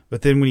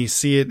 but then when you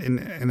see it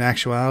in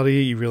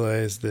actuality, you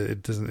realize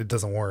that it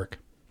doesn't work.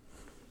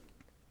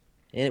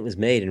 And it was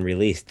made and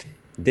released.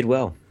 It did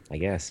well, I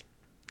guess,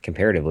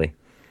 comparatively.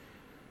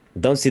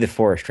 Don't see the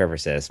forest, Trevor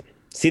says.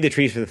 See the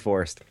trees for the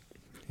forest.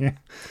 Yeah.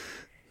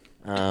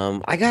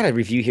 I got a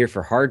review here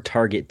for Hard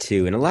Target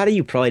 2, and a lot of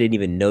you probably didn't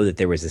even know that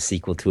there was a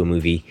sequel to a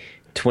movie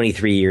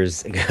 23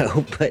 years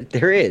ago, but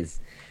there is.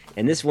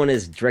 And this one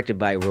is directed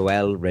by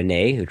Roel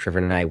René, who Trevor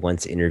and I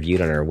once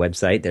interviewed on our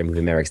website,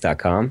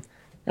 theremoviemavericks.com.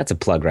 That's a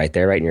plug right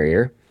there, right in your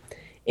ear.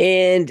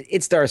 And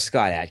it stars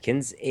Scott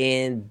Adkins,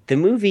 and the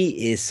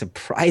movie is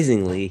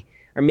surprisingly,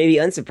 or maybe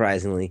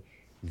unsurprisingly,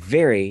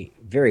 very,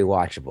 very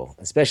watchable,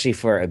 especially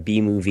for a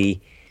B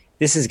movie.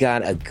 This has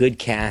got a good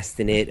cast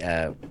in it.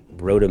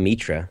 Rhoda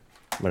Mitra,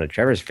 one of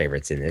Trevor's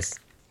favorites in this.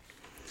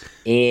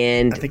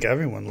 And I think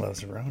everyone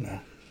loves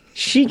Rona.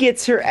 She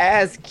gets her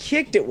ass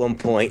kicked at one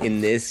point in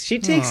this. She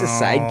takes a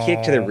side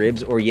kick to the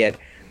ribs, or yet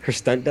her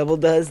stunt double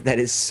does. That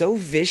is so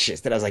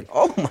vicious that I was like,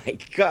 oh my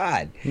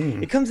God.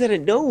 It comes out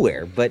of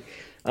nowhere. But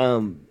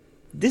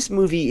this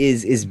movie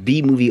is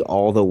B movie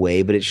all the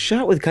way, but it's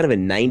shot with kind of a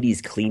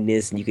 90s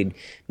cleanness, and you could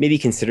maybe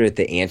consider it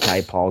the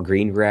anti-Paul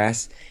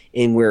Greengrass,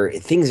 in where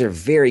things are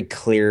very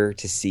clear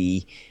to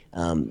see.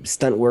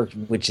 Stunt work,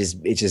 which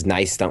is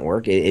nice stunt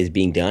work, is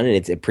being done, and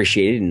it's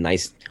appreciated in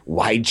nice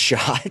wide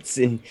shots.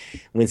 And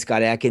when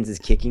Scott Adkins is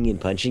kicking and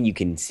punching, you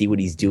can see what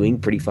he's doing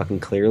pretty fucking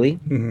clearly.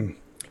 Mm-hmm.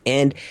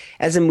 And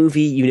as a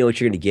movie, you know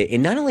what you're going to get.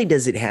 And not only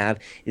does it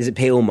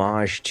pay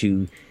homage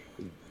to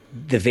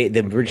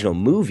the original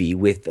movie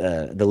with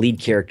the lead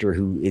character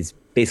who is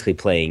basically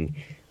playing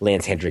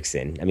Lance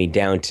Hendrickson. I mean,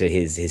 down to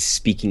his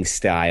speaking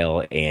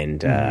style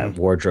and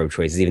wardrobe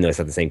choices, even though it's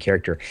not the same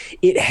character.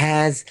 It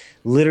has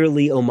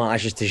literally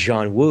homages to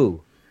Jean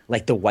Woo,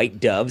 like the white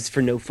doves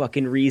for no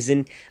fucking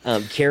reason.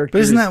 Characters.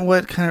 But isn't that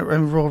what kind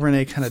of Roel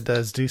René kind of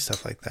does do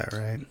stuff like that,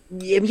 right?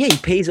 Yeah,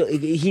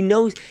 he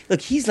knows.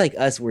 Look, he's like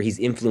us, where he's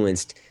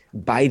influenced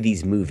by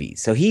these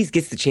movies, so he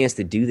gets the chance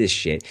to do this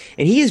shit,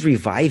 and he is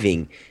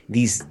reviving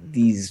these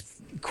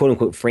quote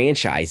unquote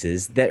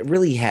franchises that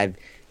really had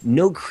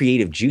no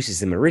creative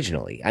juices in them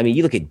originally. I mean,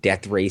 you look at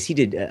Death Race. He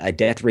did a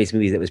Death Race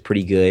movie that was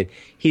pretty good.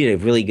 He did a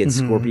really good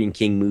Scorpion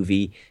King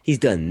movie. He's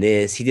done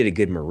this. He did a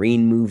good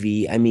Marine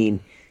movie. I mean,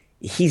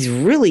 he's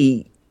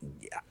really...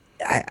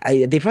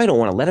 they probably don't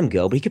want to let him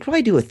go, but he could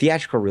probably do a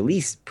theatrical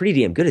release pretty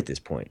damn good at this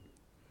point.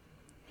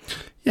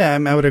 Yeah,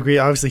 I would agree.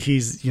 Obviously,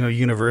 he's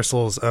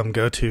Universal's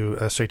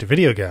go-to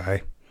straight-to-video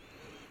guy.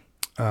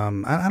 I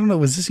don't know.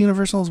 Was this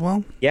Universal as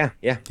well? Yeah.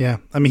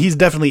 I mean, he's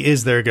definitely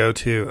is their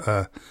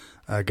go-to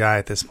guy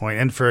at this point,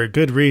 and for a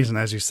good reason,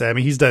 as you say. I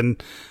mean, he's done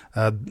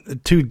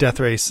 2 Death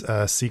Race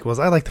sequels.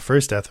 I like the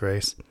first Death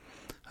Race,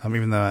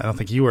 even though I don't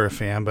think you were a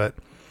fan, but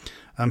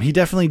he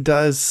definitely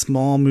does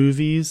small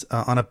movies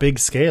on a big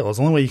scale. It's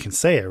the only way you can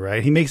say it,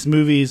 right? He makes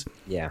movies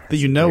that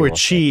you know are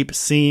cheap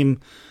seem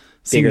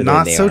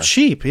not so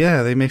cheap.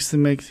 Yeah,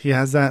 he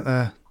has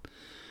that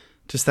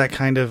just that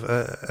kind of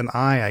an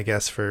eye, I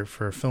guess, for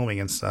filming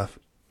and stuff.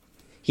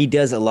 He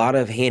does a lot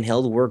of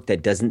handheld work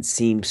that doesn't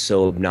seem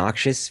so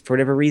obnoxious for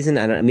whatever reason.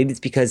 I don't know. Maybe it's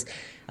because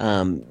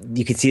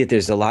you can see that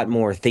there's a lot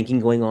more thinking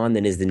going on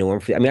than is the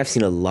norm. I mean, I've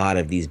seen a lot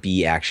of these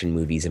B action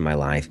movies in my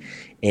life,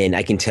 and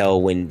I can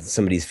tell when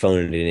somebody's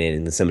phoning it in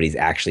and somebody's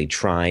actually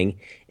trying.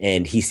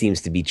 And he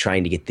seems to be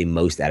trying to get the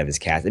most out of his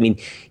cast. I mean,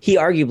 he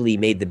arguably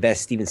made the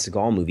best Steven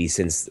Seagal movie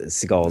since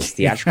Seagal's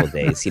theatrical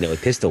days.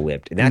 With Pistol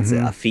Whipped, and that's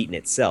a feat in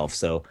itself.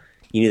 So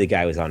you knew the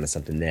guy was onto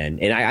something then.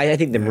 And I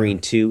think the Marine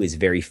 2 is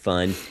very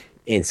fun.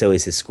 And so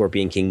is his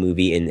Scorpion King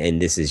movie,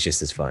 and this is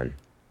just as fun.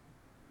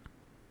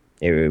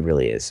 It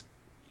really is.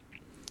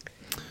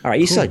 All right,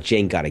 you saw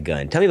Jane Got a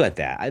Gun. Tell me about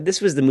that. This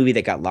was the movie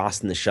that got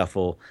lost in the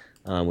shuffle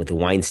with the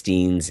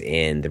Weinsteins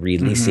and the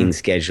releasing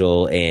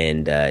schedule,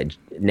 and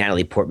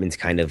Natalie Portman's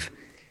kind of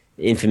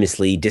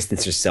infamously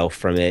distanced herself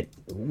from it.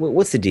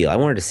 What's the deal? I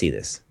wanted to see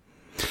this.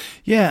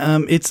 Yeah,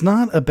 it's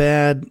not a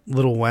bad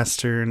little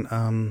Western.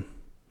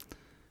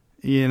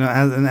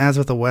 As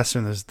with a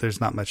Western,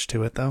 there's not much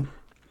to it, though.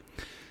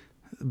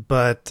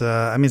 But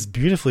I mean, it's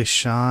beautifully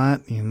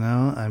shot.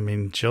 I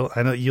mean,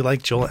 I know you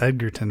like Joel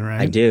Edgerton, right?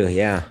 I do,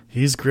 yeah.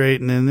 He's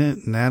great in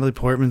it. Natalie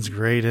Portman's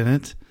great in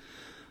it.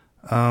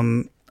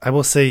 I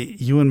will say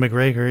Ewan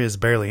McGregor is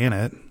barely in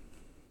it.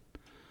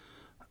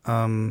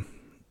 And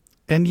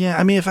yeah,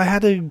 I mean, if I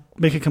had to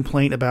make a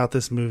complaint about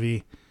this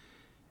movie,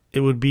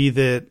 it would be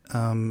that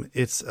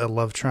it's a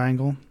love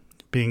triangle,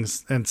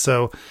 and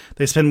so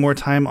they spend more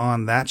time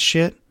on that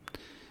shit.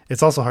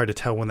 It's also hard to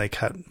tell when they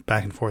cut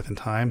back and forth in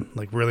time,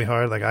 like really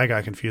hard. Like I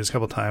got confused a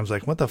couple times,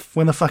 like when the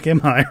fuck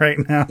am I right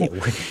now? Yeah,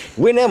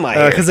 when am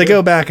I? Because they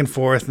go back and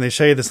forth and they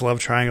show you this love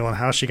triangle and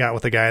how she got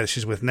with the guy that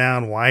she's with now,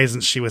 and why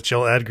isn't she with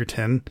Joel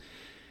Edgerton?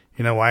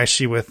 Why is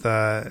she with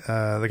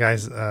the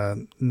guy's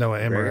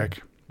Noah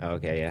Emmerich? Oh,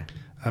 okay, yeah.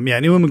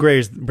 Ewan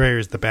McGregor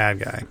is the bad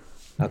guy.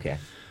 Okay.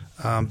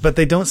 But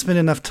they don't spend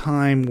enough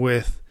time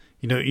with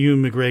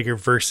Ewan McGregor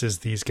versus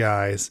these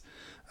guys.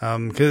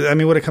 Because I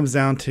mean, what it comes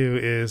down to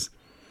is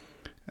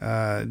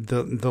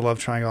the love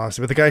triangle,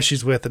 obviously. But the guy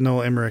she's with,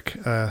 Noel Emmerich,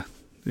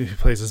 who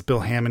plays this Bill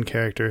Hammond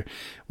character,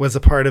 was a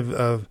part of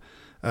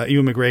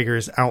Ewan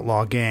McGregor's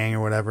outlaw gang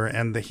or whatever,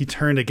 and he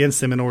turned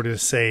against him in order to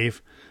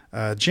save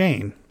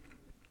Jane.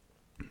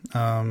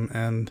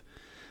 And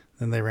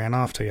then they ran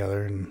off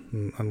together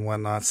and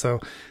whatnot. So,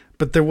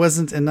 but there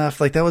wasn't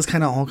enough. Like, that was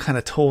all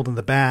told in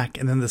the back,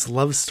 and then this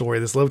love story,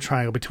 this love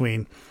triangle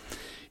between,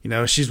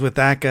 she's with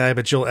that guy,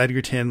 but Joel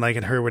Edgerton,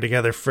 and her were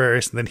together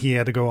first, and then he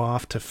had to go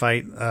off to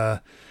fight,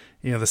 the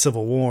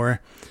Civil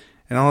War,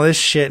 and all this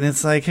shit. And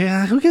it's like,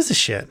 yeah, who gives a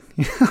shit?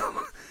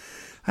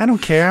 I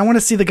don't care. I want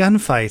to see the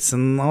gunfights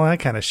and all that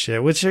kind of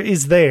shit, which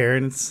is there,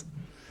 and it's,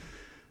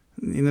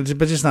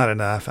 but just not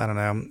enough. I don't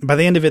know. By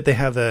the end of it, they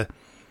have a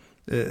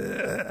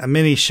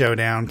mini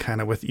showdown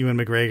with Ewan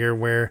McGregor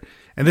where,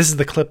 and this is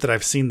the clip that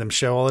I've seen them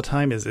show all the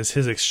time, is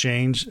his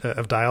exchange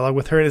of dialogue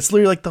with her. And it's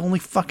literally the only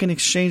fucking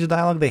exchange of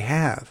dialogue they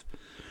have.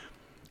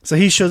 So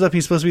he shows up,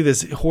 he's supposed to be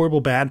this horrible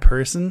bad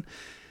person,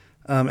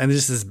 and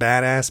just this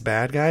badass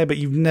bad guy, but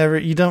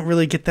you don't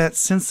really get that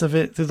sense of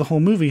it through the whole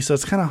movie. So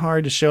it's kind of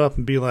hard to show up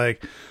and be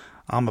like,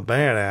 I'm a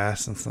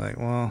badass. And it's like,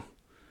 well,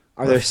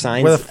 are there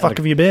signs? Where the fuck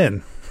have you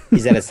been?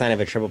 Is that a sign of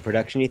a troubled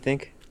production, you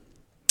think?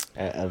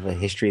 Of a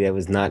history that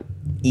was not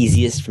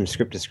easiest from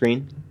script to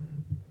screen?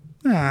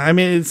 I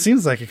mean, it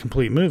seems like a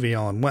complete movie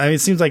it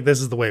seems like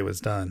this is the way it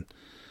was done,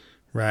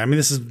 right? I mean,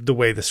 this is the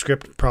way the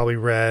script probably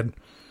read.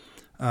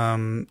 I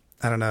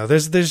don't know.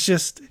 There's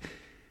just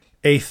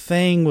a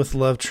thing with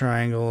love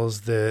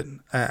triangles that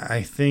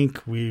I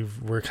think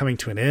we're coming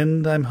to an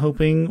end, I'm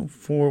hoping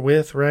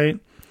with, right?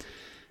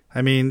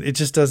 I mean, it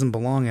just doesn't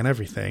belong in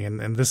everything.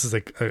 And this is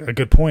a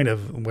good point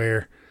of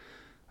where,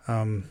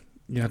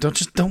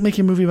 don't make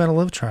your movie about a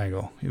love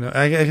triangle.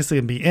 I guess they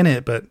can be in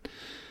it, but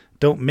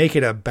don't make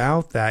it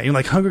about that.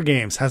 Like Hunger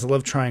Games has a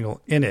love triangle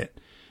in it,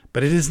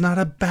 but it is not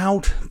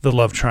about the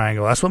love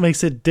triangle. That's what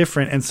makes it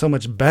different and so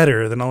much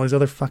better than all these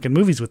other fucking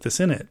movies with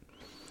this in it.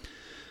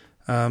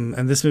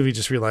 And this movie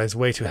just relies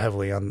way too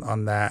heavily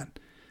on that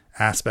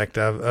aspect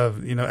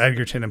of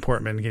Edgerton and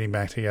Portman getting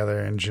back together,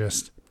 and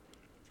just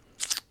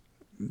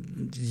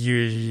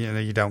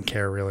you don't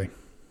care really.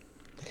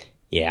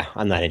 Yeah,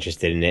 I'm not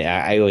interested in it.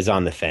 I was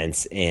on the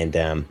fence,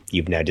 and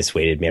you've now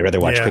dissuaded me. I'd rather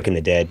watch Quick and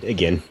the Dead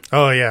again.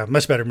 Oh, yeah.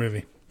 Much better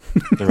movie.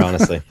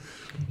 Honestly.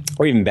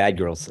 Or even Bad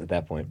Girls at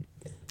that point.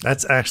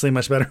 That's actually a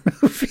much better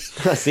movie.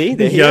 See?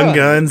 There you Young go.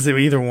 Guns,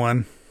 either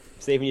one.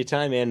 Saving you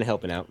time and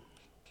helping out.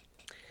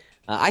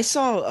 I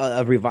saw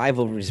a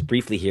revival just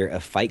briefly here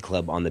of Fight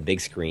Club on the big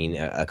screen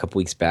a couple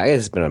weeks back.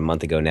 It's been a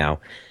month ago now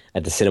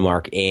at the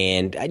Cinemark.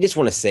 And I just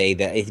want to say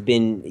that it's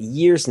been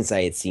years since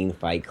I had seen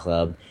Fight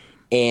Club.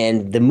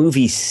 And the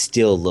movie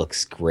still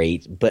looks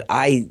great, but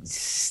I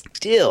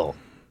still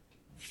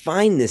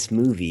find this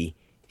movie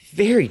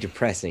very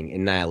depressing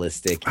and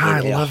nihilistic. I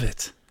love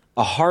it.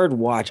 A hard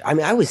watch. I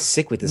mean, I was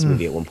sick with this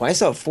movie at one point. I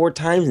saw it 4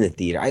 times in the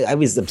theater. I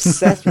was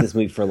obsessed with this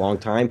movie for a long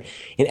time.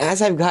 And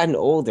as I've gotten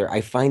older,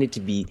 I find it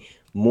to be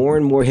more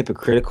and more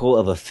hypocritical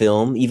of a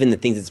film, even the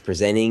things it's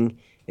presenting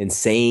and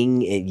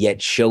saying, and yet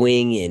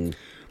showing. And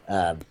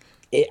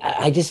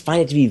I just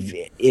find it to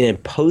be in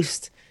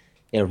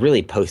a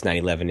really post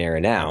 9/11 era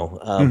now,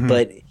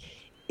 but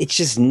it's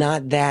just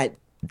not that.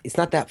 It's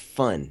not that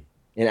fun,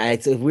 and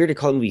it's weird to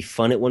call the movie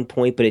fun at one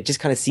point, but it just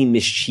kind of seemed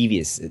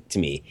mischievous to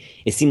me.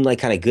 It seemed like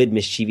kind of good,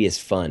 mischievous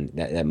fun,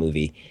 that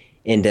movie.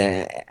 And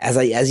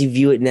as you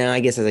view it now, I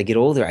guess as I get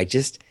older, I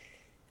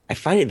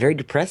find it very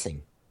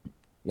depressing,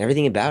 and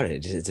everything about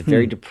it. It's a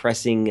very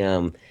depressing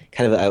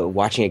kind of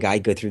watching a guy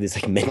go through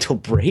this mental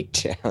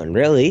breakdown.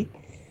 Really.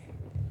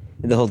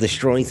 The whole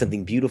destroying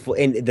something beautiful,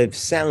 and the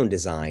sound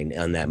design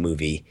on that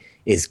movie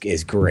is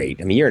great.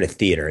 I mean, you're in a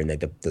theater, and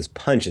those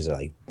punches are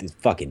like these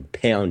fucking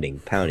pounding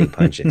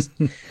punches.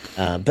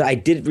 But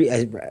I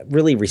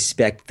really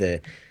respect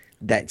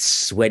that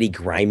sweaty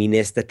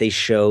griminess that they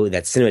show,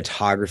 that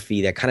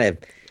cinematography, that kind of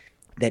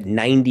that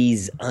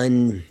 90s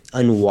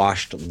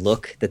unwashed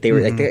look that they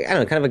were like. I don't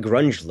know, kind of a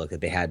grunge look that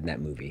they had in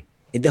that movie.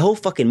 The whole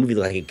fucking movie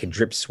looked like it could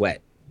drip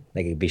sweat,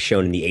 like it'd be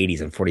shown in the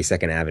 80s on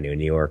 42nd Avenue in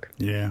New York.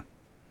 Yeah.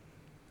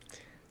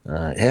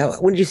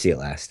 When did you see it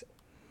last?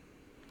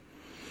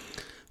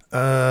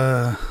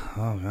 Oh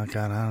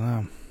God, I don't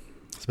know.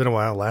 It's been a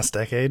while. Last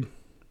decade.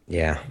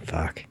 Yeah,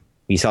 fuck.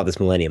 You saw this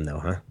millennium though,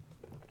 huh?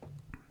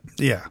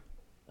 Yeah.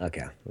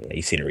 Okay. Yeah,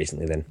 you've seen it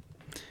recently then.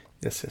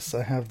 Yes.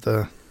 I have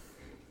the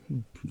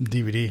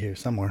DVD here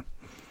somewhere.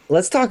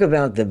 Let's talk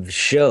about the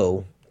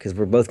show, because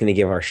we're both going to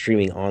give our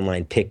streaming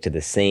online pick to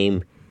the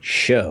same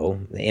show,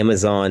 the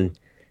Amazon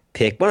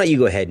pick. Why don't you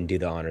go ahead and do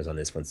the honors on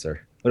this one, sir?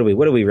 What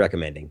are we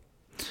recommending?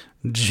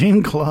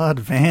 Jean-Claude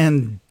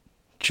Van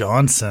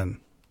Johnson.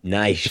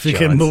 Nice, if you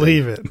can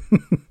believe it.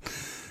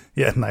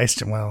 Yeah,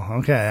 nice. Well,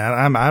 okay.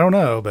 I don't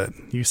know, but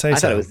you say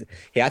so.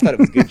 I thought it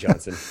was good,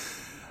 Johnson.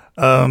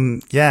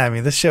 Yeah, I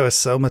mean, this show is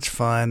so much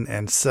fun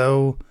and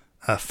so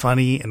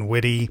funny and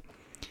witty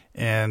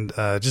and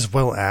just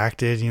well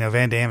acted.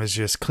 Van Damme is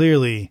just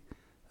clearly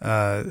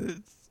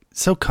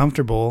so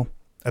comfortable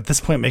at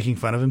this point making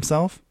fun of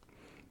himself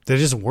that it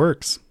just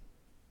works.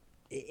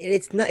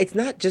 It's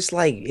not just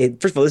like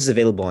it, first of all, this is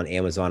available on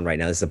Amazon right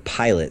now. This is a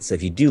pilot, so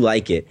if you do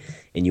like it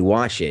and you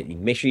watch it, you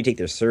make sure you take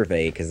their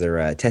survey because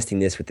they're testing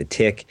this with The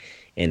Tick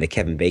and the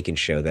Kevin Bacon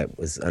show that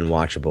was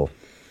unwatchable.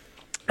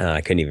 I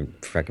couldn't even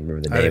fucking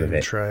remember the name of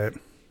it. Try it.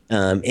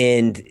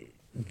 And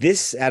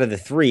this out of the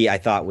three, I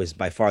thought was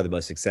by far the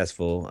most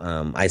successful.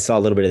 I saw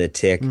a little bit of The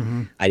Tick.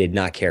 Mm-hmm. I did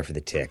not care for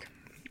The Tick.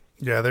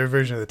 Yeah, their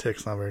version of The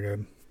Tick's not very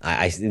good.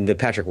 The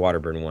Patrick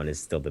Waterburn one is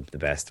still the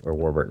best, or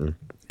Warburton.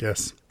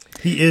 Yes.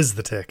 He is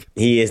The Tick.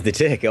 He is The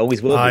Tick.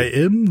 Always will be. I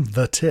am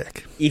The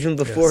Tick. Even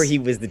before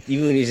even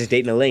when he was just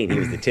dating Elaine, he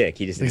was The Tick.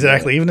 He just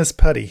exactly. Even as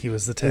Putty, he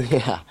was The Tick.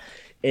 Yeah.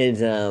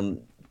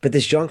 And but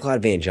this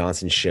Jean-Claude Van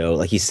Johnson show,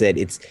 like you said,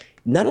 it's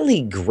not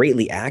only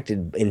greatly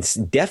acted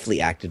and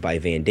deftly acted by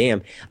Van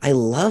Damme. I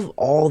love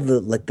all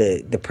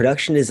the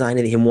production design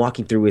of him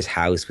walking through his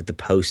house with the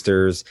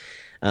posters,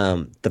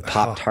 the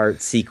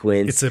Pop-Tart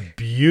sequence. It's a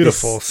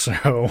beautiful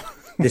show.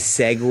 The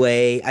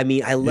segue. I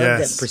mean, I love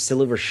that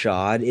Priscilla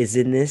Rashad is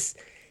in this.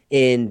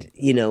 And,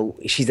 you know,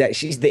 she's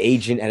the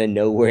agent out of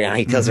nowhere. And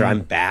he tells her,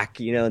 I'm back,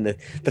 you know, and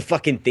the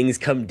fucking things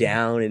come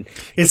down. And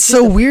it's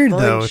so weird,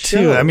 though,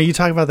 too. I mean, you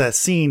talk about that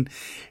scene,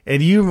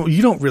 and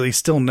you don't really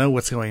still know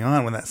what's going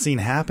on when that scene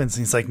happens.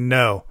 And he's like,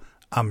 no,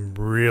 I'm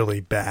really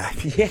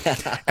back. Yeah.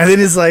 And then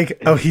it's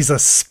like, oh, he's a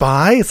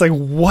spy? It's like,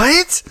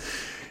 what?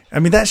 I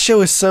mean, that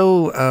show is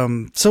so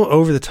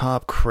over the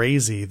top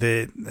crazy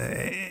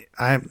that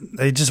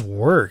it just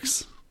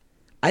works.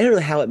 I don't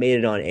know how it made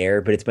it on air,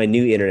 but it's my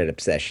new internet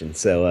obsession.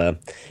 So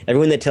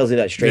everyone that tells me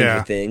about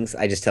Stranger Things,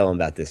 I just tell them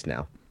about this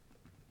now.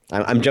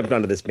 I'm jumping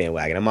onto this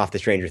bandwagon. I'm off the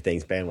Stranger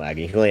Things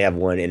bandwagon. You can only have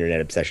one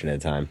internet obsession at a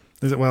time.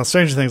 Well,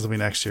 Stranger Things will be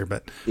next year,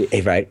 but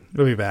right,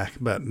 it'll be back.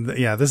 But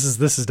yeah, this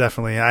is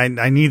definitely.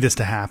 I need this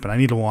to happen. I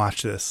need to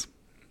watch this.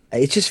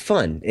 It's just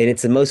fun, and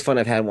it's the most fun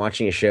I've had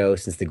watching a show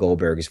since the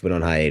Goldbergs went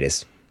on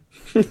hiatus.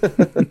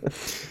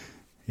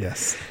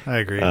 Yes, I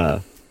agree.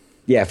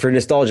 Yeah, for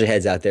nostalgia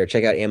heads out there,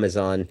 check out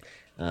Amazon,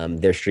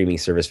 their streaming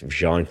service with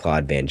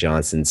Jean-Claude Van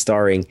Johnson,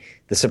 starring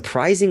the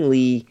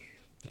surprisingly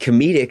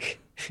comedic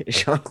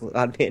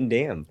Jean-Claude Van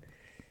Damme.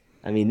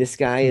 I mean, this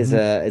guy is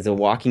a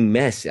walking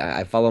mess.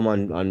 I follow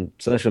him on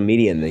social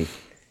media, and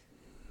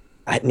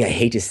I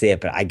hate to say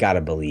it, but I gotta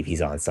believe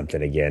he's on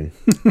something again.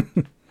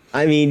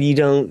 I mean, you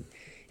don't.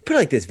 Put it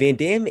like this, Van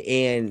Damme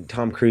and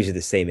Tom Cruise are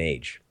the same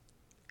age.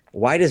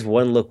 Why does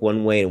one look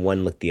one way and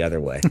one look the other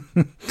way?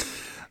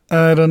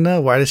 I don't know.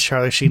 Why does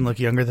Charlie Sheen look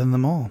younger than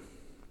them all?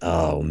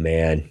 Oh,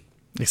 man.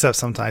 Except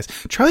sometimes.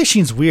 Charlie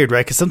Sheen's weird,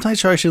 right? Because sometimes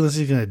Charlie Sheen looks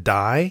like he's going to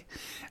die.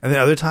 And then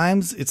other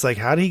times, it's like,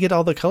 how did he get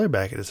all the color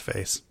back in his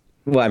face?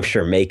 Well, I'm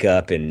sure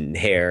makeup and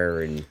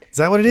hair and... Is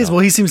that what it is? Well,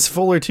 he seems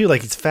fuller, too.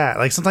 Like, he's fat.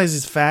 Like, sometimes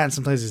he's fat and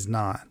sometimes he's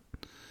not.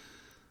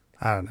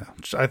 I don't know.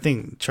 I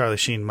think Charlie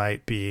Sheen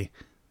might be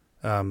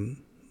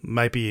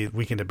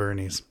Weekend at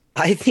Bernie's.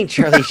 I think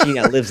Charlie Sheen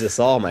outlives us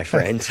all, my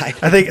friend. I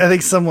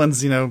think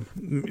someone's,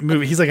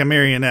 he's like a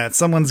marionette.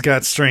 Someone's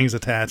got strings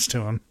attached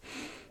to him.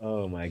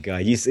 Oh my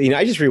God. I just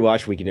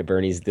rewatched Weekend at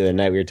Bernie's the other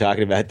night. We were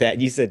talking about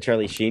that. You said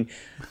Charlie Sheen.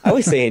 I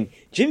was saying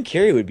Jim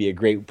Carrey would be a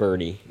great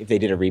Bernie if they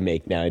did a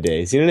remake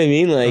nowadays. You know what I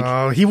mean? Like,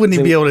 oh, he wouldn't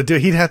even be able to do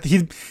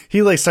it.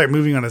 He'd like start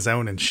moving on his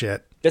own and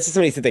shit. That's what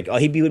somebody said.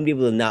 Like, he wouldn't be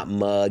able to not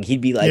mug.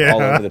 He'd be like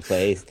all over the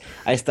place.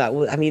 I just thought,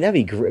 well, I mean, that'd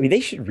be great. I mean, they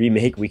should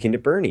remake Weekend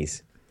at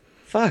Bernie's.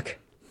 Fuck.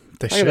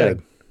 They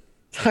should.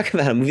 Talk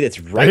about a movie that's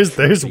right.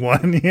 There's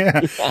one,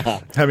 yeah.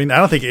 I mean, I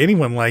don't think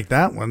anyone liked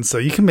that one, so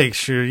you can make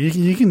sure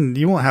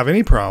you won't have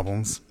any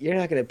problems. You're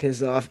not gonna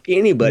piss off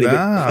anybody but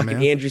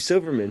fucking Andrew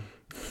Silverman.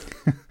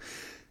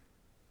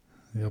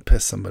 You'll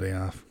piss somebody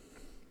off.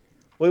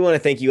 We want to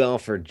thank you all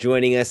for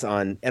joining us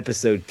on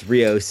episode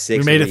 306.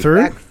 We made it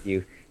through?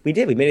 We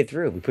did. We made it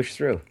through. We pushed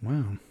through.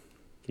 Wow. Can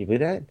you believe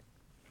that?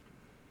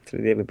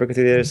 We broke it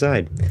through the other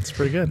side. That's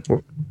pretty good.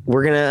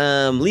 We're going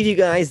to leave you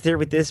guys there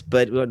with this,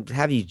 but we'll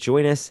have you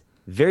join us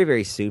very,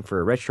 very soon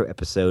for a retro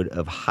episode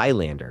of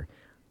Highlander.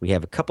 We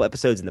have a couple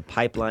episodes in the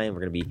pipeline.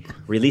 We're going to be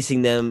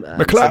releasing them.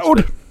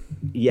 McLeod!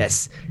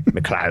 Yes.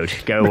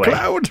 McLeod. Go away.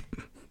 McLeod!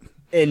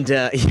 And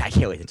I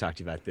can't wait to talk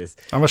to you about this.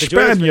 I'm a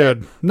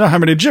Spaniard. No,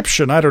 I'm an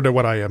Egyptian. I don't know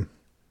what I am.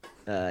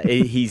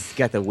 He's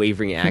got the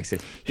wavering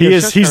accent.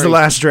 He's the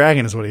last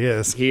dragon is what he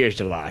is. He is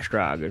the last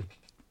dragon.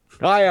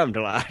 I am the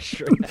last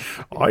dragon.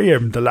 I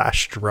am the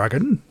last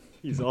dragon.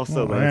 He's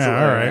also all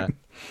right.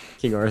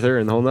 King Arthur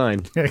and the whole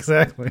nine.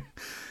 Exactly.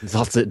 He's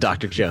also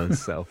Dr. Jones.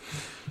 So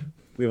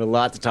we have a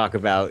lot to talk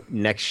about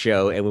next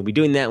show, and we'll be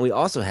doing that. And we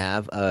also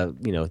have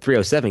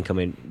 307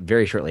 coming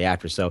very shortly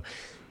after. So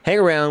hang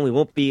around. We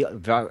won't be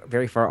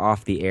very far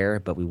off the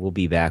air, but we will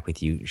be back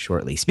with you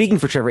shortly. Speaking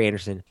for Trevor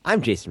Anderson,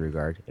 I'm Jason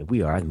Rugard, and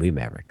we are the Movie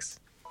Mavericks.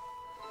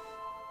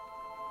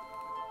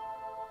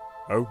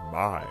 Oh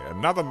my,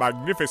 another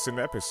magnificent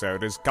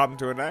episode has come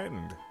to an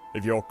end.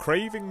 If you're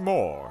craving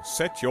more,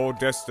 set your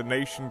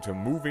destination to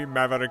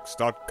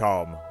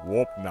MovieMavericks.com,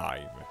 Warp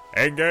 9.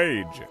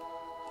 Engage!